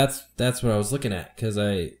 Yeah, but that's what I was looking at, because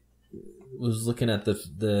I was looking at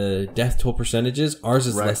the death toll percentages. Ours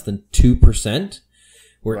is less than 2%,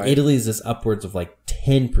 where Italy's is upwards of like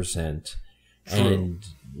 10%. True. And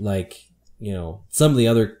like, some of the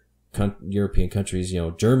other European countries,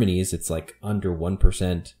 Germany's, it's like under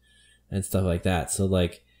 1% and stuff like that. So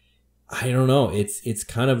like, I don't know. It's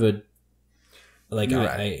kind of a, like,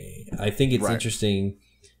 I think it's interesting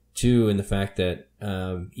too, in the fact that,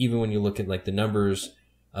 even when you look at like the numbers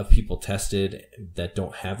of people tested that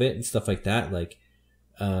don't have it and stuff like that, like,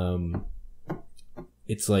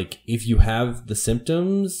 it's like, if you have the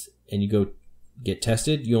symptoms and you go get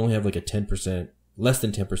tested, you only have like a less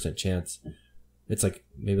than 10% chance. It's like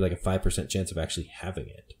maybe like a 5% chance of actually having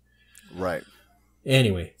it. Right.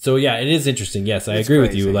 Anyway, so yeah, it is interesting. Yes, I agree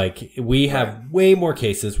with you. Like, we have way more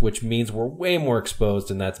cases, which means we're way more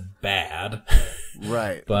exposed, and that's bad.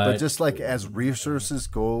 Right. But just like as resources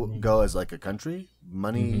go as like a country,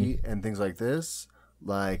 money and things like this,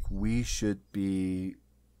 like, we should be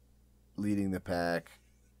leading the pack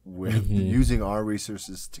with using our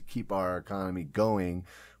resources to keep our economy going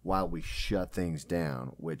while we shut things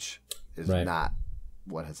down, which is not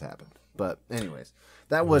what has happened. But anyways,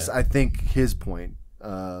 that was, I think, his point,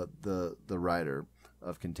 the writer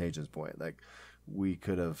of Contagion's point. Like, we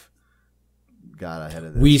could have got ahead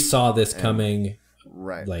of this. We saw this coming.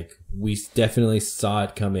 Right. Like, we definitely saw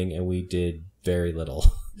it coming, and we did very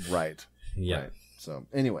little. Right. Yeah. Right. So,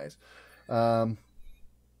 anyways,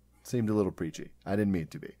 seemed a little preachy. I didn't mean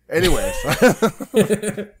to be. Anyways.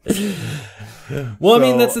 Well, I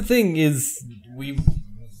mean, that's the thing, is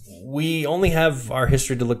we only have our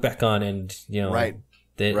history to look back on, and it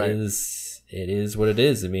is what it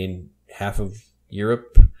is. I mean, half of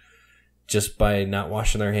Europe, just by not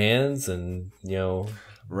washing their hands and all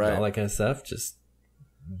that kind of stuff, just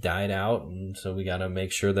died out, and so we got to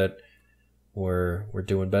make sure that we're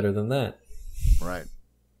doing better than that. Right.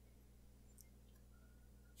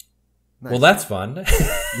 Nice. Well, that's fun.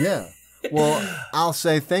 Yeah. Well, I'll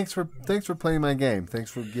say thanks for playing my game.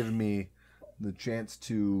 Thanks for giving me the chance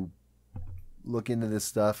to look into this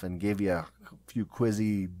stuff and give you a few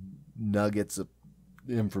quizzy nuggets of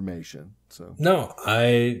information. So no,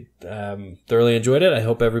 I thoroughly enjoyed it. I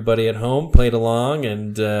hope everybody at home played along,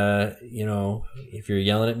 and if you're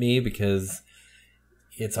yelling at me because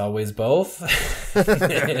it's always both.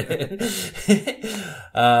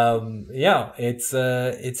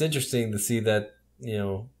 It's interesting to see that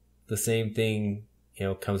the same thing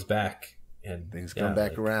comes back, and things come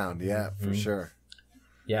back around. Yeah, for sure.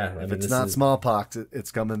 Yeah, if it's not smallpox,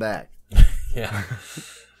 it's coming back. Yeah.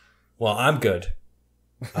 Well, I'm good.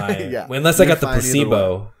 Unless I got the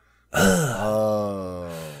placebo. Oh,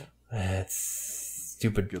 that's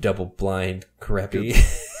stupid double-blind crappy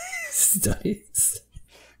studies.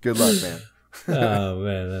 Good luck, man. Oh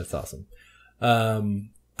man, that's awesome.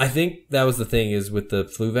 I think that was the thing, is with the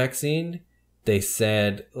flu vaccine, they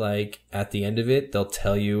said like at the end of it they'll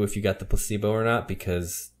tell you if you got the placebo or not,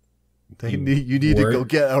 because you need to go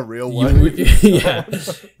get a real one. Yeah.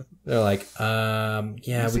 They're like,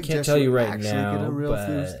 we can't tell you right now. Get a real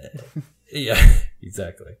but yeah,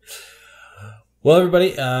 exactly. Well,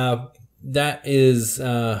 everybody, that is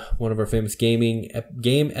one of our famous game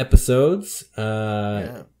episodes.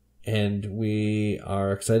 And we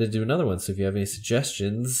are excited to do another one. So if you have any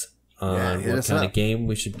suggestions on what kind of game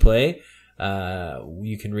we should play,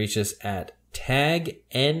 you can reach us at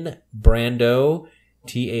tagnbrando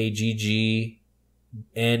TAGGNBRANDO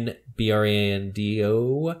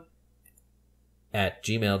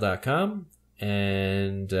 @gmail.com,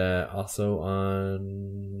 and also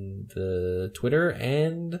on the Twitter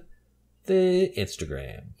and the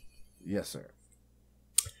Instagram. Yes, sir.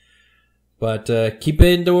 But keep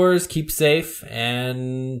indoors, keep safe,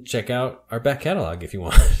 and check out our back catalog if you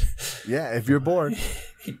want. Yeah, if you're bored.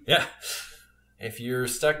 Yeah. If you're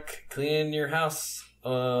stuck cleaning your house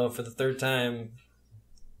for the third time,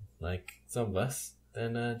 like some of us,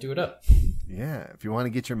 then do it up. Yeah, if you want to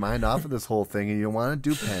get your mind off of this whole thing and you want to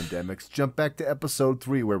do pandemics, jump back to episode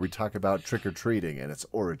 3 where we talk about trick-or-treating and its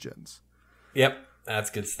origins. Yep, that's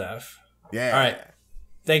good stuff. Yeah. All right.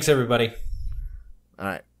 Thanks, everybody. All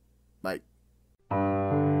right.